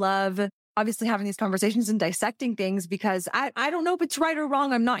 I love obviously having these conversations and dissecting things because I don't know if it's right or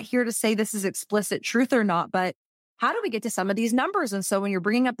wrong. I'm not here to say this is explicit truth or not, but how do we get to some of these numbers? And so when you're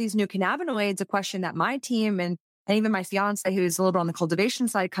bringing up these new cannabinoids, a question that my team and even my fiance, who's a little bit on the cultivation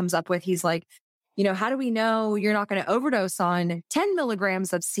side, comes up with, he's like, how do we know you're not going to overdose on 10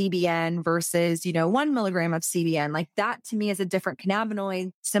 milligrams of CBN versus, 1 milligram of CBN? Like that to me is a different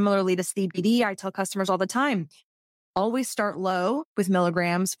cannabinoid. Similarly to CBD, I tell customers all the time, always start low with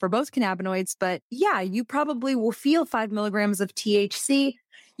milligrams for both cannabinoids. But yeah, you probably will feel 5 milligrams of THC.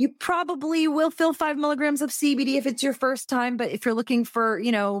 You probably will feel 5 milligrams of CBD if it's your first time. But if you're looking for,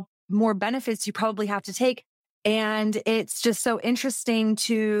 more benefits, you probably have to take. And it's just so interesting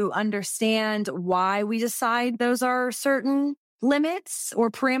to understand why we decide those are certain limits or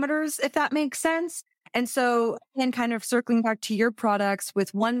parameters, if that makes sense. And so, and kind of circling back to your products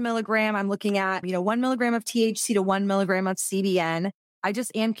with 1 milligram, I'm looking at, 1 milligram of THC to 1 milligram of CBN. I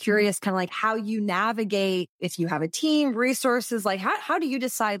just am curious kind of like how you navigate if you have a team, resources, like how do you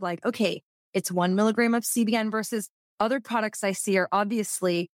decide like, okay, it's 1 milligram of CBN versus other products I see are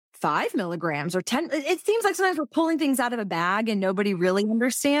obviously 5 milligrams or 10. It seems like sometimes we're pulling things out of a bag and nobody really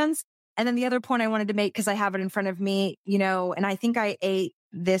understands. And then the other point I wanted to make, because I have it in front of me, and I think I ate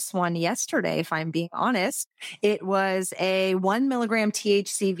this one yesterday, if I'm being honest. It was a 1 milligram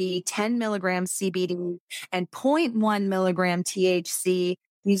THCV, 10 milligram CBD, and 0.1 milligram THC.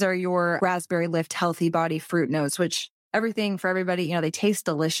 These are your Raspberry Lift Healthy Body Fruit Notes, which everything for everybody, they taste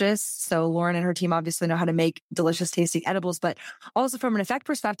delicious. So Lauren and her team obviously know how to make delicious tasting edibles, but also from an effect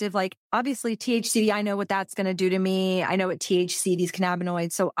perspective, like obviously THC, I know what that's going to do to me. I know what THC, these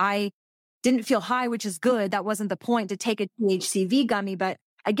cannabinoids. So I didn't feel high, which is good. That wasn't the point to take a THCV gummy. But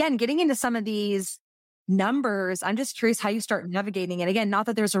again, getting into some of these numbers, I'm just curious how you start navigating it. Again, not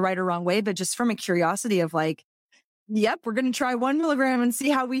that there's a right or wrong way, but just from a curiosity of like, yep, we're going to try 1 milligram and see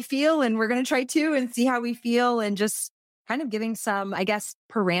how we feel. And we're going to try 2 and see how we feel. And just kind of giving some, I guess,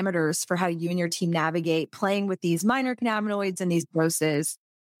 parameters for how you and your team navigate playing with these minor cannabinoids and these doses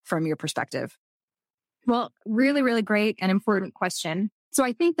from your perspective? Well, really, really great and important question. So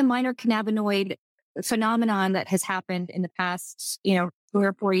I think the minor cannabinoid phenomenon that has happened in the past, 3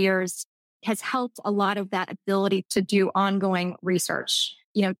 or 4 years has helped a lot of that ability to do ongoing research.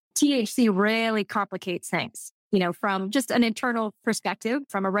 THC really complicates things, from just an internal perspective,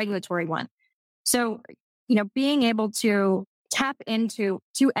 from a regulatory one. So, being able to tap into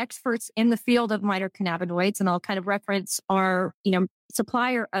two experts in the field of minor cannabinoids, and I'll kind of reference our,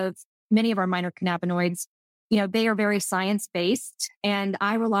 supplier of many of our minor cannabinoids, they are very science-based, and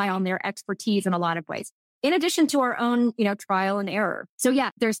I rely on their expertise in a lot of ways, in addition to our own, trial and error. So yeah,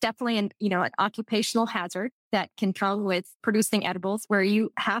 there's definitely an occupational hazard that can come with producing edibles where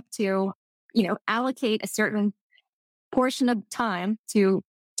you have to, allocate a certain portion of time to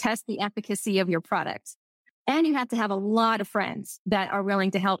test the efficacy of your product. And you have to have a lot of friends that are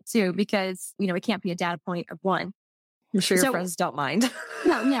willing to help too, because, it can't be a data point of one. I'm sure your friends don't mind.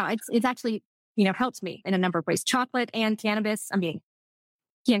 No, it's actually, helped me in a number of ways. Chocolate and cannabis.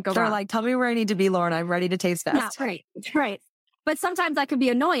 Can't go wrong. They're like, tell me where I need to be, Lauren. I'm ready to taste fast. Yeah, right. But sometimes that could be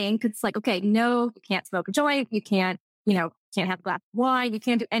annoying because it's like, okay, no, you can't smoke a joint. You can't, can't have a glass of wine. You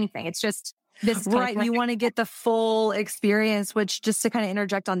can't do anything. It's just this. Right. You want to get the full experience, which, just to kind of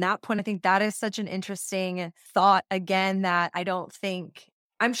interject on that point, I think that is such an interesting thought again, that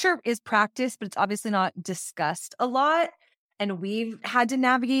I'm sure is practiced, but it's obviously not discussed a lot. And we've had to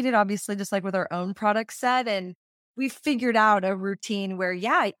navigate it, obviously, just like with our own product set. And we've figured out a routine where,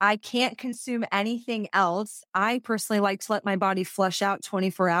 I can't consume anything else. I personally like to let my body flush out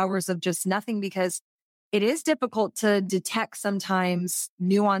 24 hours of just nothing, because it is difficult to detect sometimes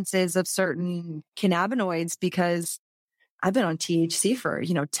nuances of certain cannabinoids, because I've been on THC for,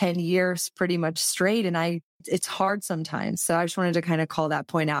 10 years pretty much straight. And it's hard sometimes. So I just wanted to kind of call that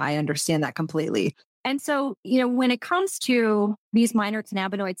point out. I understand that completely. And so, when it comes to these minor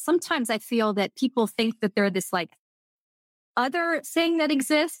cannabinoids, sometimes I feel that people think that they're this like other thing that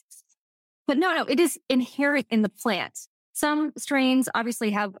exists, but no, it is inherent in the plant. Some strains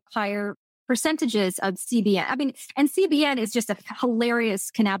obviously have higher percentages of CBN. And CBN is just a hilarious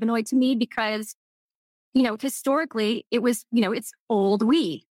cannabinoid to me because, historically it was, it's old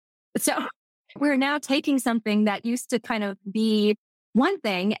weed. So we're now taking something that used to kind of be one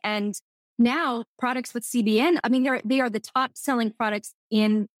thing, and now products with CBN, they are the top selling products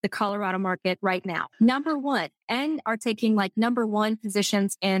in the Colorado market right now. Number one, and are taking like number one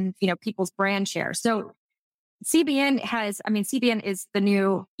positions in, people's brand share. So CBN is the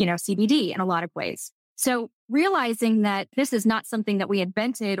new, CBD in a lot of ways. So realizing that this is not something that we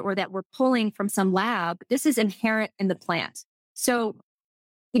invented or that we're pulling from some lab, this is inherent in the plant. So,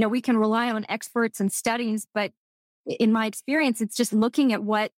 we can rely on experts and studies, but in my experience, it's just looking at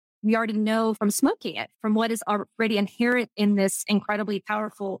what we already know from smoking it, from what is already inherent in this incredibly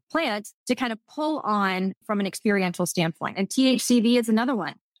powerful plant to kind of pull on from an experiential standpoint. And THCV is another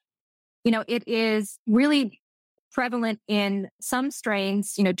one. It is really prevalent in some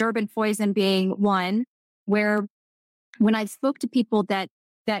strains, Durban poison being one, where when I spoke to people that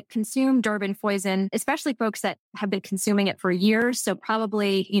consume Durban poison, especially folks that have been consuming it for years. So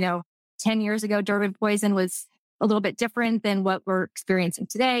probably, 10 years ago, Durban poison was a little bit different than what we're experiencing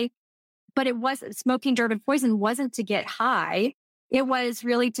today. But smoking Durban poison wasn't to get high. It was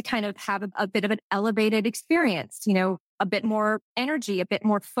really to kind of have a bit of an elevated experience, a bit more energy, a bit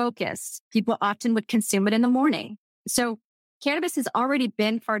more focus. People often would consume it in the morning. So cannabis has already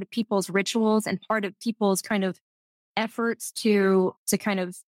been part of people's rituals and part of people's kind of efforts to kind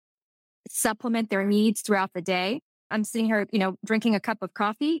of supplement their needs throughout the day. I'm sitting here, drinking a cup of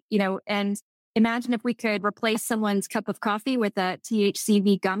coffee, and imagine if we could replace someone's cup of coffee with a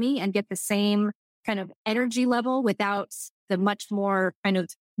THCV gummy and get the same kind of energy level without the much more kind of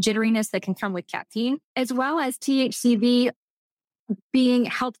jitteriness that can come with caffeine, as well as THCV being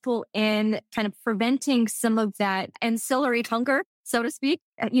helpful in kind of preventing some of that ancillary hunger, so to speak,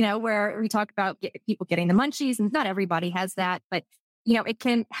 where we talk about people getting the munchies, and not everybody has that, but, it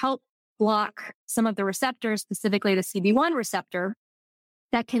can help block some of the receptors, specifically the CB1 receptor,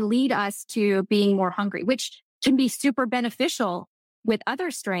 that can lead us to being more hungry, which can be super beneficial with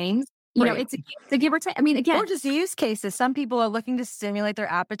other strains. It's a give or take. Again, or just use cases. Some people are looking to stimulate their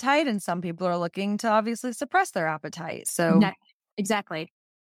appetite, and some people are looking to obviously suppress their appetite. So exactly.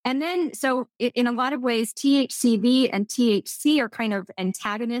 And then, so in a lot of ways, THCV and THC are kind of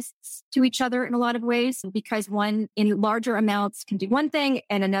antagonists to each other in a lot of ways, because one in larger amounts can do one thing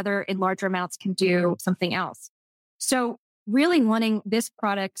and another in larger amounts can do something else. So really wanting this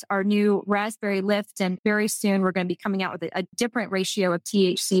product, our new Raspberry Lift, and very soon we're going to be coming out with a different ratio of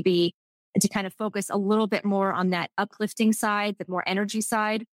THCV and to kind of focus a little bit more on that uplifting side, the more energy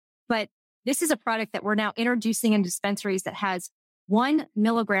side. But this is a product that we're now introducing in dispensaries that has 1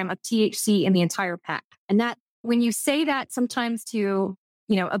 milligram of THC in the entire pack. And that when you say that sometimes to,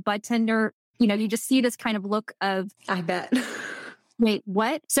 a bud tender, you just see this kind of look of, I bet. Wait,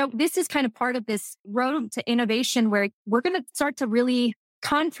 what? So this is kind of part of this road to innovation where we're going to start to really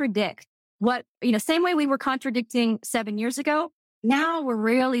contradict what, same way we were contradicting 7 years ago. Now we're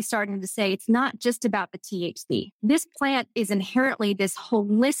really starting to say it's not just about the THC. This plant is inherently this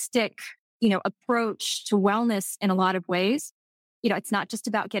holistic, approach to wellness in a lot of ways. It's not just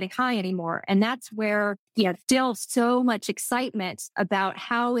about getting high anymore. And that's where, still so much excitement about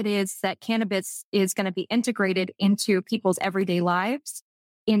how it is that cannabis is going to be integrated into people's everyday lives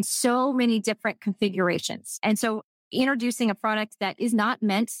in so many different configurations. And so introducing a product that is not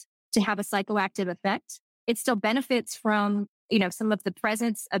meant to have a psychoactive effect, it still benefits from, some of the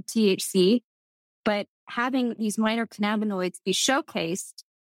presence of THC, but having these minor cannabinoids be showcased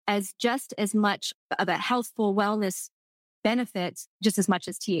as just as much of a healthful wellness benefits just as much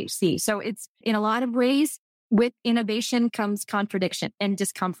as THC. So it's in a lot of ways with innovation comes contradiction and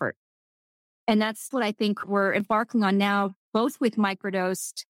discomfort. And that's what I think we're embarking on now, both with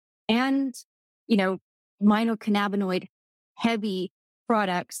microdosed and, minocannabinoid heavy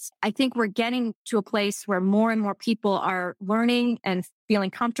products. I think we're getting to a place where more and more people are learning and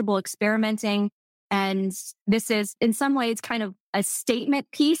feeling comfortable experimenting. And this is in some ways kind of a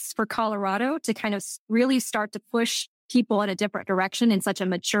statement piece for Colorado to kind of really start to push people in a different direction in such a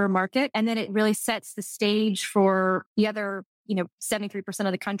mature market. And then it really sets the stage for the other, 73%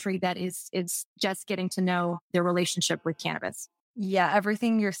 of the country that is just getting to know their relationship with cannabis. Yeah,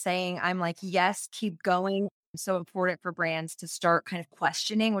 everything you're saying, I'm like, yes, keep going. It's so important for brands to start kind of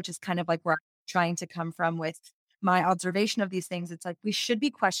questioning, which is kind of like where I'm trying to come from with my observation of these things. It's like we should be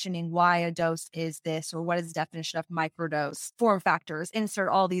questioning why a dose is this, or what is the definition of microdose, form factors, insert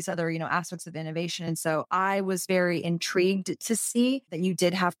all these other, aspects of innovation. And so I was very intrigued to see that you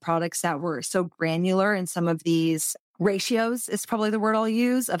did have products that were so granular in some of these ratios is probably the word I'll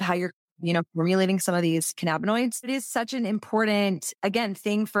use of how you're, formulating some of these cannabinoids. It is such an important, again,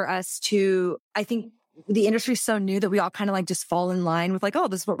 thing for us to, I think, the industry is so new that we all kind of like just fall in line with like, oh,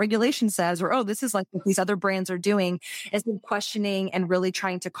 this is what regulation says, or, oh, this is like what these other brands are doing, instead of questioning and really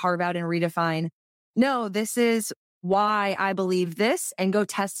trying to carve out and redefine. No, this is why I believe this, and go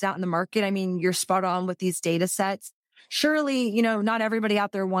test it out in the market. I mean, you're spot on with these data sets. Surely, not everybody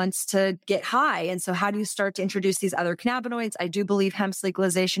out there wants to get high. And so how do you start to introduce these other cannabinoids? I do believe hemp's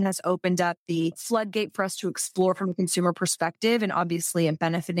legalization has opened up the floodgate for us to explore from a consumer perspective, and obviously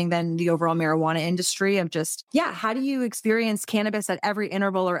benefiting then the overall marijuana industry of just, how do you experience cannabis at every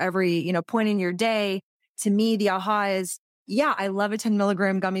interval or every, point in your day? To me, the aha is, I love a 10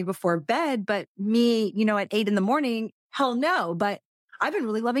 milligram gummy before bed, but me, at 8 a.m, hell no. But I've been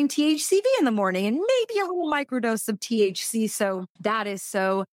really loving THCV in the morning and maybe a little microdose of THC. So that is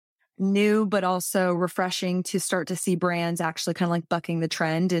so new, but also refreshing to start to see brands actually kind of like bucking the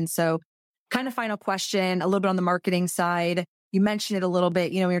trend. And so kind of final question, a little bit on the marketing side. You mentioned it a little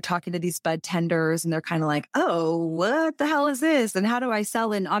bit, when you're talking to these bud tenders and they're kind of like, oh, what the hell is this? And how do I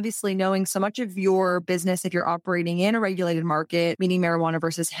sell? And obviously knowing so much of your business, if you're operating in a regulated market, meaning marijuana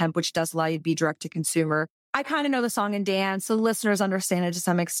versus hemp, which does allow you to be direct to consumer. I kind of know the song and dance, so listeners understand it to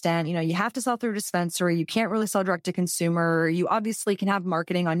some extent. You have to sell through a dispensary. You can't really sell direct to consumer. You obviously can have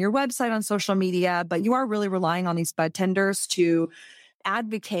marketing on your website, on social media, but you are really relying on these bud tenders to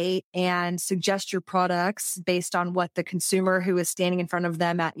advocate and suggest your products based on what the consumer who is standing in front of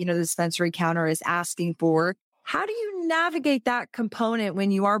them at, the dispensary counter is asking for. How do you navigate that component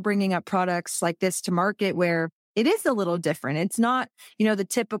when you are bringing up products like this to market where it is a little different? It's not, the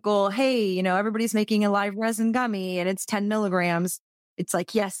typical, hey, everybody's making a live resin gummy and it's 10 milligrams. It's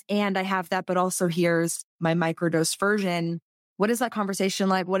like, yes, and I have that, but also here's my microdose version. What is that conversation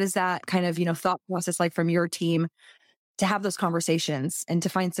like? What is that kind of, thought process like from your team to have those conversations and to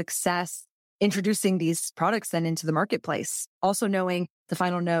find success introducing these products then into the marketplace? Also knowing the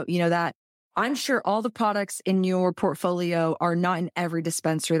final note, that I'm sure all the products in your portfolio are not in every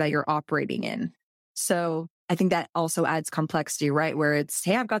dispensary that you're operating in. So I think that also adds complexity, right? Where it's,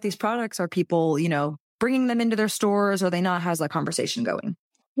 hey, I've got these products. Are people, bringing them into their stores? Or are they not? How's that conversation going?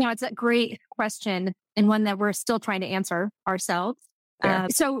 It's a great question and one that we're still trying to answer ourselves.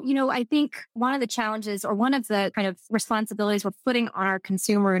 So, I think one of the challenges or one of the kind of responsibilities we're putting on our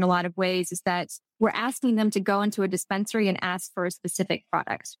consumer in a lot of ways is that we're asking them to go into a dispensary and ask for a specific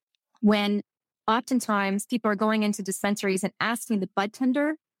product. When oftentimes people are going into dispensaries and asking the bud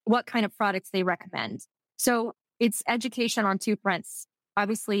tender what kind of products they recommend. So it's education on two fronts.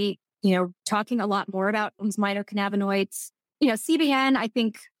 Obviously, talking a lot more about these minor cannabinoids. CBN, I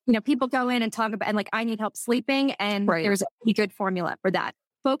think, people go in and talk about, and like, I need help sleeping, and there's a pretty good formula for that.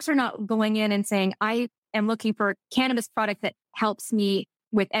 Folks are not going in and saying, I am looking for a cannabis product that helps me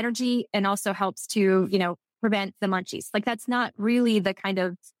with energy and also helps to, prevent the munchies. Like, that's not really the kind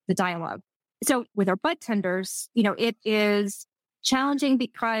of the dialogue. So with our bud tenders, it is challenging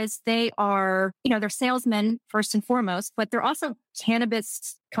because they are, they're salesmen first and foremost, but they're also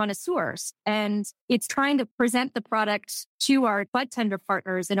cannabis connoisseurs. And it's trying to present the product to our bud tender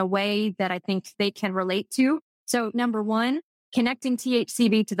partners in a way that I think they can relate to. So number one, connecting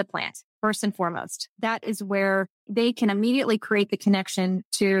THCV to the plant, first and foremost. That is where they can immediately create the connection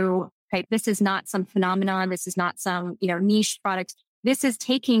to, okay, this is not some phenomenon. This is not some, niche product. This is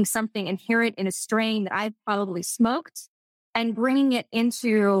taking something inherent in a strain that I've probably smoked and bringing it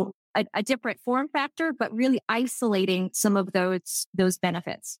into a different form factor, but really isolating some of those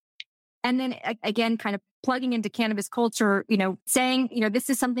benefits. And then again, kind of plugging into cannabis culture, saying, this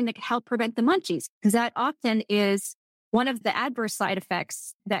is something that can help prevent the munchies, because that often is one of the adverse side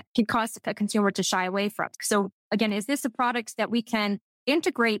effects that can cause a consumer to shy away from. So again, is this a product that we can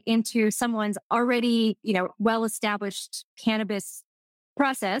integrate into someone's already, well-established cannabis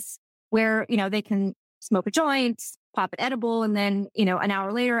process where, they can smoke a joint, pop an edible, and then, an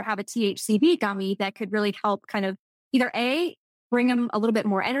hour later have a THCV gummy that could really help kind of either bring them a little bit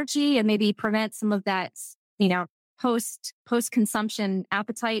more energy and maybe prevent some of that, post-consumption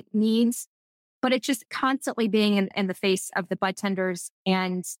appetite needs. But it's just constantly being in the face of the bud tenders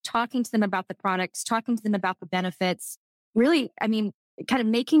and talking to them about the products, talking to them about the benefits. Really, kind of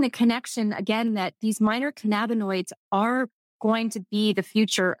making the connection again that these minor cannabinoids are going to be the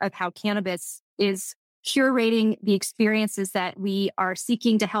future of how cannabis is curating the experiences that we are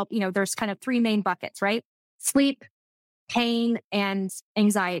seeking to help. There's kind of three main buckets, right? Sleep, pain, and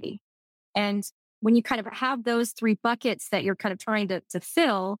anxiety. And when you kind of have those three buckets that you're kind of trying to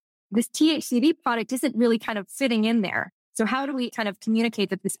fill, this THCV product isn't really kind of fitting in there. So how do we kind of communicate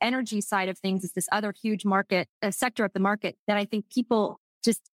that this energy side of things is this other huge market, a sector of the market that I think people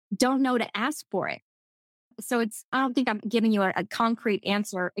just don't know to ask for it? So I don't think I'm giving you a concrete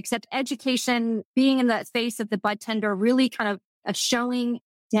answer, except education, being in the face of the bud tender, really kind of showing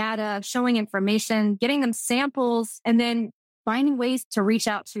data, showing information, getting them samples, and then finding ways to reach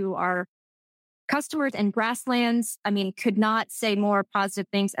out to our customers and grasslands. Could not say more positive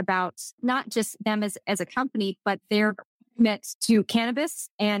things about not just them as a company, but their commitment to cannabis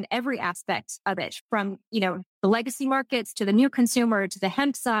and every aspect of it, from, the legacy markets to the new consumer to the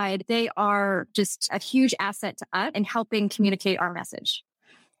hemp side. They are just a huge asset to us in helping communicate our message.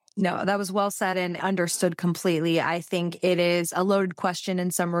 No, that was well said and understood completely. I think it is a loaded question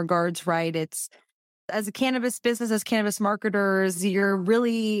in some regards, right? It's, as a cannabis business, as cannabis marketers, you're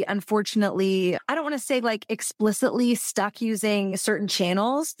really, unfortunately, I don't want to say like explicitly stuck using certain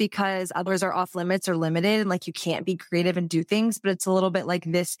channels because others are off limits or limited and like you can't be creative and do things, but it's a little bit like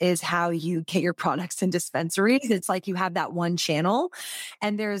this is how you get your products in dispensaries. It's like you have that one channel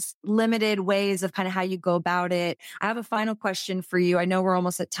and there's limited ways of kind of how you go about it. I have a final question for you. I know we're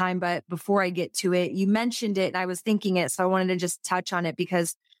almost at time, but before I get to it, you mentioned it and I was thinking it, so I wanted to just touch on it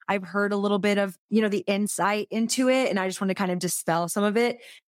because I've heard a little bit of, the insight into it, and I just want to kind of dispel some of it.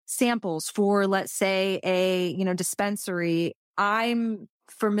 Samples for, let's say, a, dispensary. I'm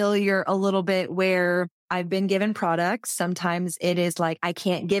familiar a little bit where I've been given products. Sometimes it is like, I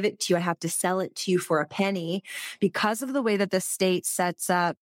can't give it to you. I have to sell it to you for a penny because of the way that the state sets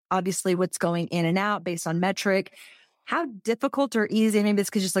up, obviously, what's going in and out based on metric. How difficult or easy, maybe this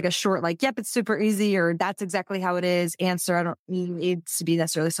could just like a short, like, yep, it's super easy, or that's exactly how it is answer. I don't need it to be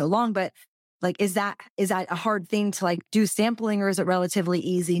necessarily so long, but like, is that a hard thing to like do sampling, or is it relatively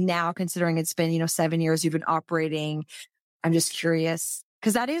easy now considering it's been, 7 years you've been operating? I'm just curious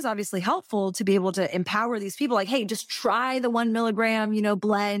because that is obviously helpful to be able to empower these people. Like, hey, just try the 1 milligram,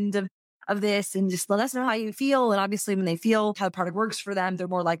 blend of this and just let us know how you feel. And obviously when they feel how the product works for them, they're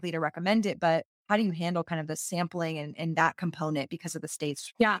more likely to recommend it. But how do you handle kind of the sampling and that component because of the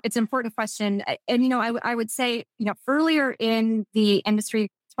states? Yeah, it's an important question. And, I would say, earlier in the industry,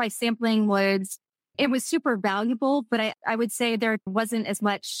 that's why sampling was super valuable, but I would say there wasn't as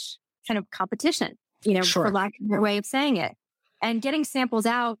much kind of competition, Sure. for lack of a better way of saying it. And getting samples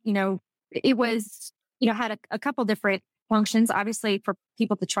out, it was, had a couple different functions, obviously for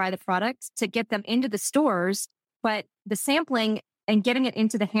people to try the product, to get them into the stores, but the sampling and getting it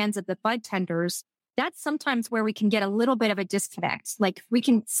into the hands of the bud tenders that's sometimes where we can get a little bit of a disconnect. Like we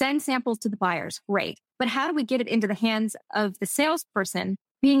can send samples to the buyers, great. But how do we get it into the hands of the salesperson,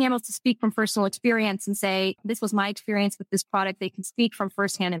 being able to speak from personal experience and say, this was my experience with this product. They can speak from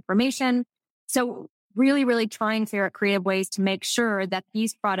firsthand information. So really, really trying to figure out creative ways to make sure that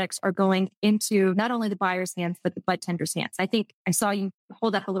these products are going into not only the buyer's hands, but the bud tender's hands. I think I saw you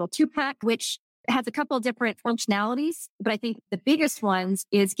hold up a little 2-pack, which has a couple of different functionalities, but I think the biggest ones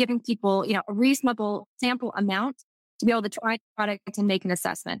is giving people, a reasonable sample amount to be able to try the product and make an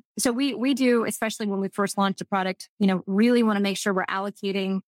assessment. So we do, especially when we first launch a product, really want to make sure we're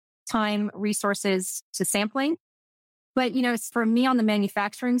allocating time, resources to sampling. But, for me on the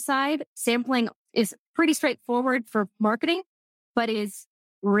manufacturing side, sampling is pretty straightforward for marketing, but is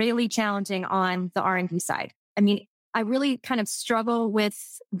really challenging on the R&D side. I mean, I really kind of struggle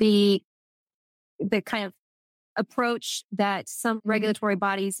with the kind of approach that some regulatory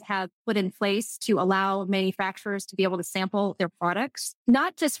bodies have put in place to allow manufacturers to be able to sample their products,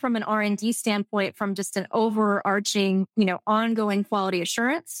 not just from an R&D standpoint, from just an overarching, ongoing quality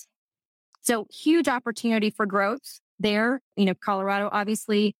assurance. So huge opportunity for growth there. Colorado,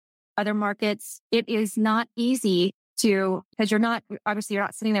 obviously, other markets, it is not easy because you're not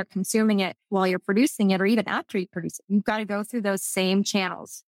sitting there consuming it while you're producing it or even after you produce it. You've got to go through those same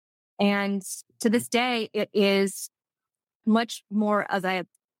channels. And to this day, it is much more of a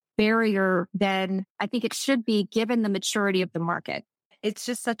barrier than I think it should be given the maturity of the market. It's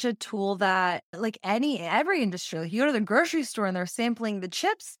just such a tool that like every industry, like you go to the grocery store and they're sampling the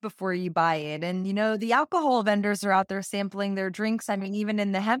chips before you buy it. And, the alcohol vendors are out there sampling their drinks. I mean, even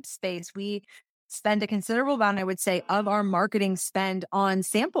in the hemp space, we spend a considerable amount, I would say, of our marketing spend on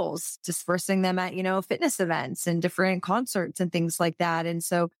samples, dispersing them at, fitness events and different concerts and things like that. And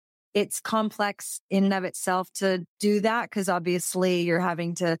so it's complex in and of itself to do that because obviously you're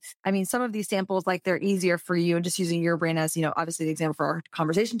having to, some of these samples, like they're easier for you and just using your brand as, obviously the example for our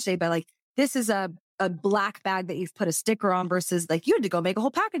conversation today, but like this is a black bag that you've put a sticker on versus like you had to go make a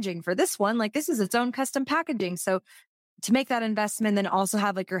whole packaging for this one. Like this is its own custom packaging. So to make that investment, then also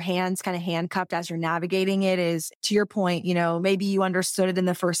have like your hands kind of handcuffed as you're navigating it is, to your point, maybe you understood it in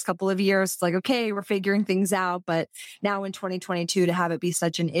the first couple of years. It's like, okay, we're figuring things out. But now in 2022, to have it be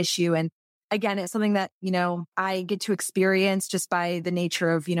such an issue. And again, it's something that, I get to experience just by the nature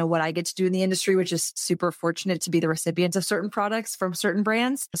of, what I get to do in the industry, which is super fortunate to be the recipient of certain products from certain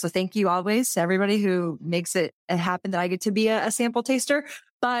brands. So thank you always to everybody who makes it happen that I get to be a sample taster.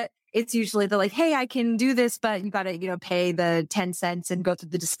 But it's usually the like, hey, I can do this, but you got to, pay the 10 cents and go through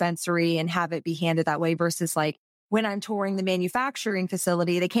the dispensary and have it be handed that way versus like when I'm touring the manufacturing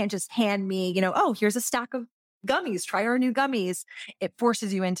facility, they can't just hand me, oh, here's a stack of gummies, try our new gummies. It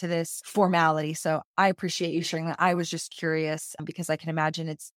forces you into this formality. So I appreciate you sharing that. I was just curious because I can imagine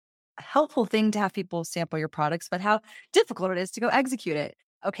it's a helpful thing to have people sample your products, but how difficult it is to go execute it.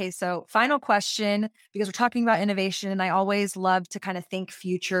 Okay, so final question, because we're talking about innovation and I always love to kind of think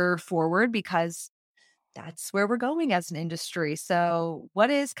future forward because that's where we're going as an industry. So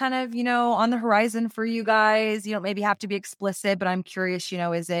what is kind of, on the horizon for you guys? You don't maybe have to be explicit, but I'm curious,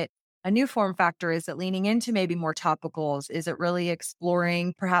 is it a new form factor? Is it leaning into maybe more topicals? Is it really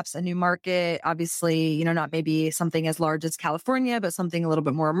exploring perhaps a new market? Obviously, not maybe something as large as California, but something a little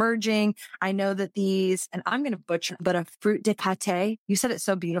bit more emerging. I know that these, and I'm going to butcher, but a fruit de pâté, you said it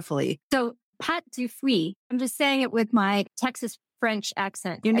so beautifully. So pâte du fruit, I'm just saying it with my Texas French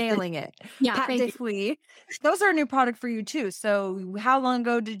accent. You're nailing it. Yeah. Pâte de fruit. Those are a new product for you too. So how long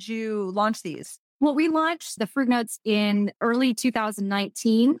ago did you launch these? Well, we launched the fruit notes in early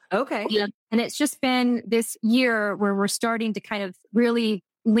 2019. Okay. And it's just been this year where we're starting to kind of really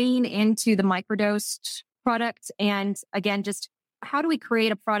lean into the microdosed product. And again, just how do we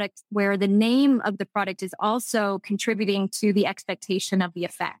create a product where the name of the product is also contributing to the expectation of the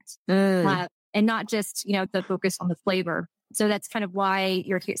effect and not just, the focus on the flavor. So that's kind of why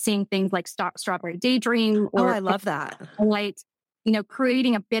you're seeing things like strawberry daydream or I love that. Light.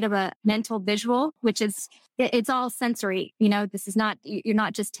 Creating a bit of a mental visual, which is, it's all sensory. This is not, you're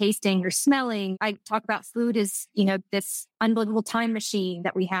not just tasting, you're smelling. I talk about food as, this unbelievable time machine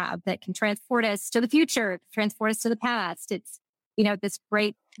that we have that can transport us to the future, transport us to the past. It's, this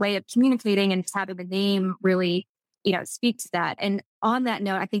great way of communicating and having the name really, speak to that. And on that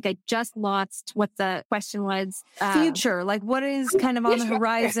note, I think I just lost what the question was. Future, like what is kind of on the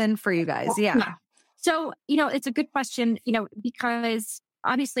horizon for you guys? Yeah. So, it's a good question, because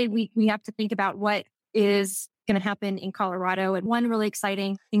obviously we have to think about what is going to happen in Colorado. And one really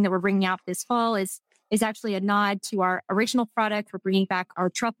exciting thing that we're bringing out this fall is actually a nod to our original product. We're bringing back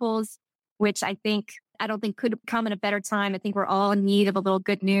our truffles, which I don't think could come at a better time. I think we're all in need of a little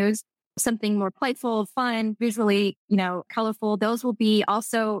good news. something more playful, fun, visually, colorful. Those will be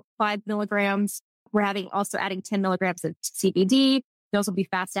also 5 milligrams. We're also adding 10 milligrams of CBD. Those will be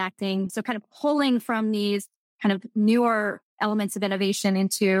fast acting. So kind of pulling from these kind of newer elements of innovation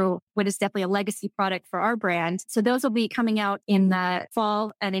into what is definitely a legacy product for our brand. So those will be coming out in the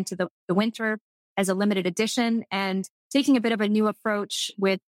fall and into the winter as a limited edition, and taking a bit of a new approach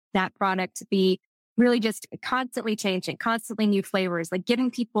with that product to be really just constantly changing, constantly new flavors, like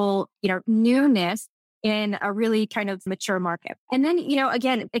giving people, newness in a really kind of mature market. And then,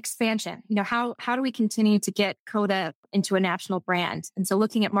 again, expansion, how do we continue to get Coda into a national brand? And so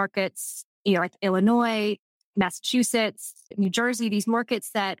looking at markets, like Illinois, Massachusetts, New Jersey, these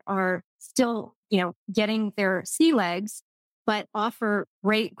markets that are still, getting their sea legs, but offer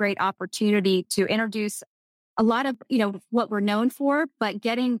great opportunity to introduce a lot of, what we're known for, but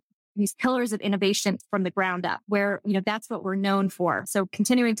getting these pillars of innovation from the ground up where, that's what we're known for. So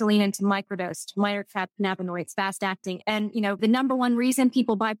continuing to lean into microdose, minor cannabinoids, fast acting. And, the number one reason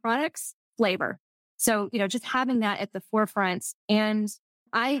people buy products, flavor. So, just having that at the forefront. And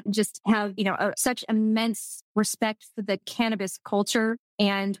I just have, such immense respect for the cannabis culture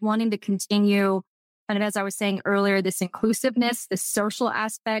and wanting to continue, kind of, as I was saying earlier, this inclusiveness, this social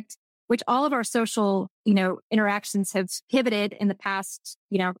aspect, which all of our social, interactions have pivoted in the past,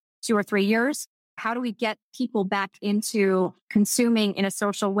 2 or 3 years. How do we get people back into consuming in a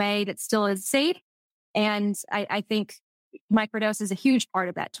social way that still is safe? And I think microdose is a huge part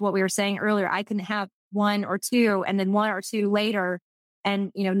of that. To what we were saying earlier, I can have 1 or 2 and then 1 or 2 later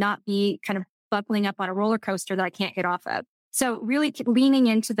and, not be kind of buckling up on a roller coaster that I can't get off of. So really leaning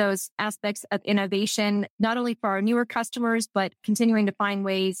into those aspects of innovation, not only for our newer customers, but continuing to find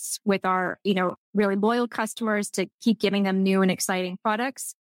ways with our, really loyal customers to keep giving them new and exciting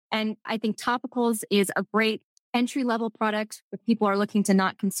products. And I think topicals is a great entry-level product if people are looking to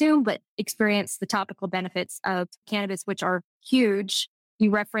not consume, but experience the topical benefits of cannabis, which are huge. You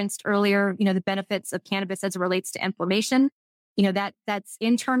referenced earlier, the benefits of cannabis as it relates to inflammation. That's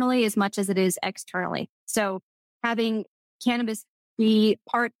internally as much as it is externally. So having cannabis be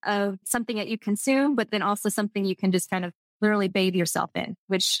part of something that you consume, but then also something you can just kind of literally bathe yourself in,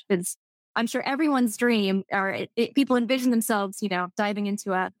 which is, I'm sure, everyone's dream, or people envision themselves, diving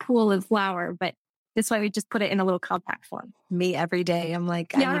into a pool of flower, but this way we just put it in a little compact form. Me every day. I'm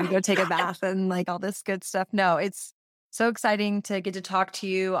like, I'm going to go take a bath and like all this good stuff. No, it's so exciting to get to talk to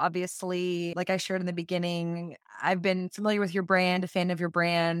you. Obviously, like I shared in the beginning, I've been familiar with your brand, a fan of your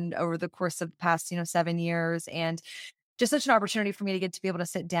brand over the course of the past, 7 years, and just such an opportunity for me to be able to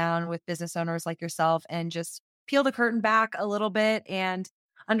sit down with business owners like yourself and just peel the curtain back a little bit and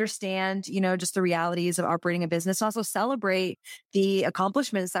understand, just the realities of operating a business, and also celebrate the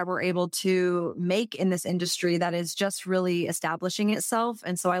accomplishments that we're able to make in this industry that is just really establishing itself.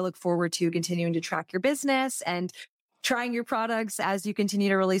 And so I look forward to continuing to track your business and trying your products as you continue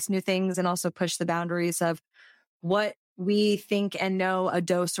to release new things and also push the boundaries of what we think and know a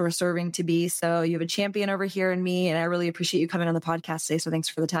dose or a serving to be. So you have a champion over here in me, and I really appreciate you coming on the podcast today. So thanks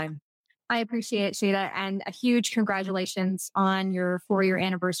for the time. I appreciate it, Shada, and a huge congratulations on your 4-year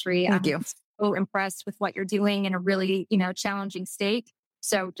anniversary. Thank you. I'm so impressed with what you're doing in a really, challenging state.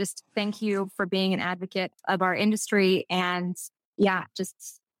 So just thank you for being an advocate of our industry, and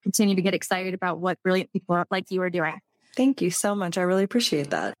just continue to get excited about what brilliant people like you are doing. Thank you so much. I really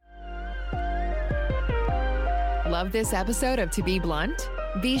appreciate that. Love this episode of To Be Blunt?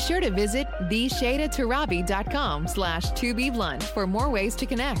 Be sure to visit theshadatarabi.com/tobeblunt for more ways to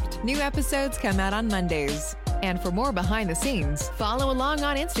connect. New episodes come out on Mondays. And for more behind the scenes, follow along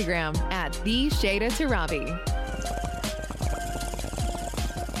on Instagram @theshadatarabi.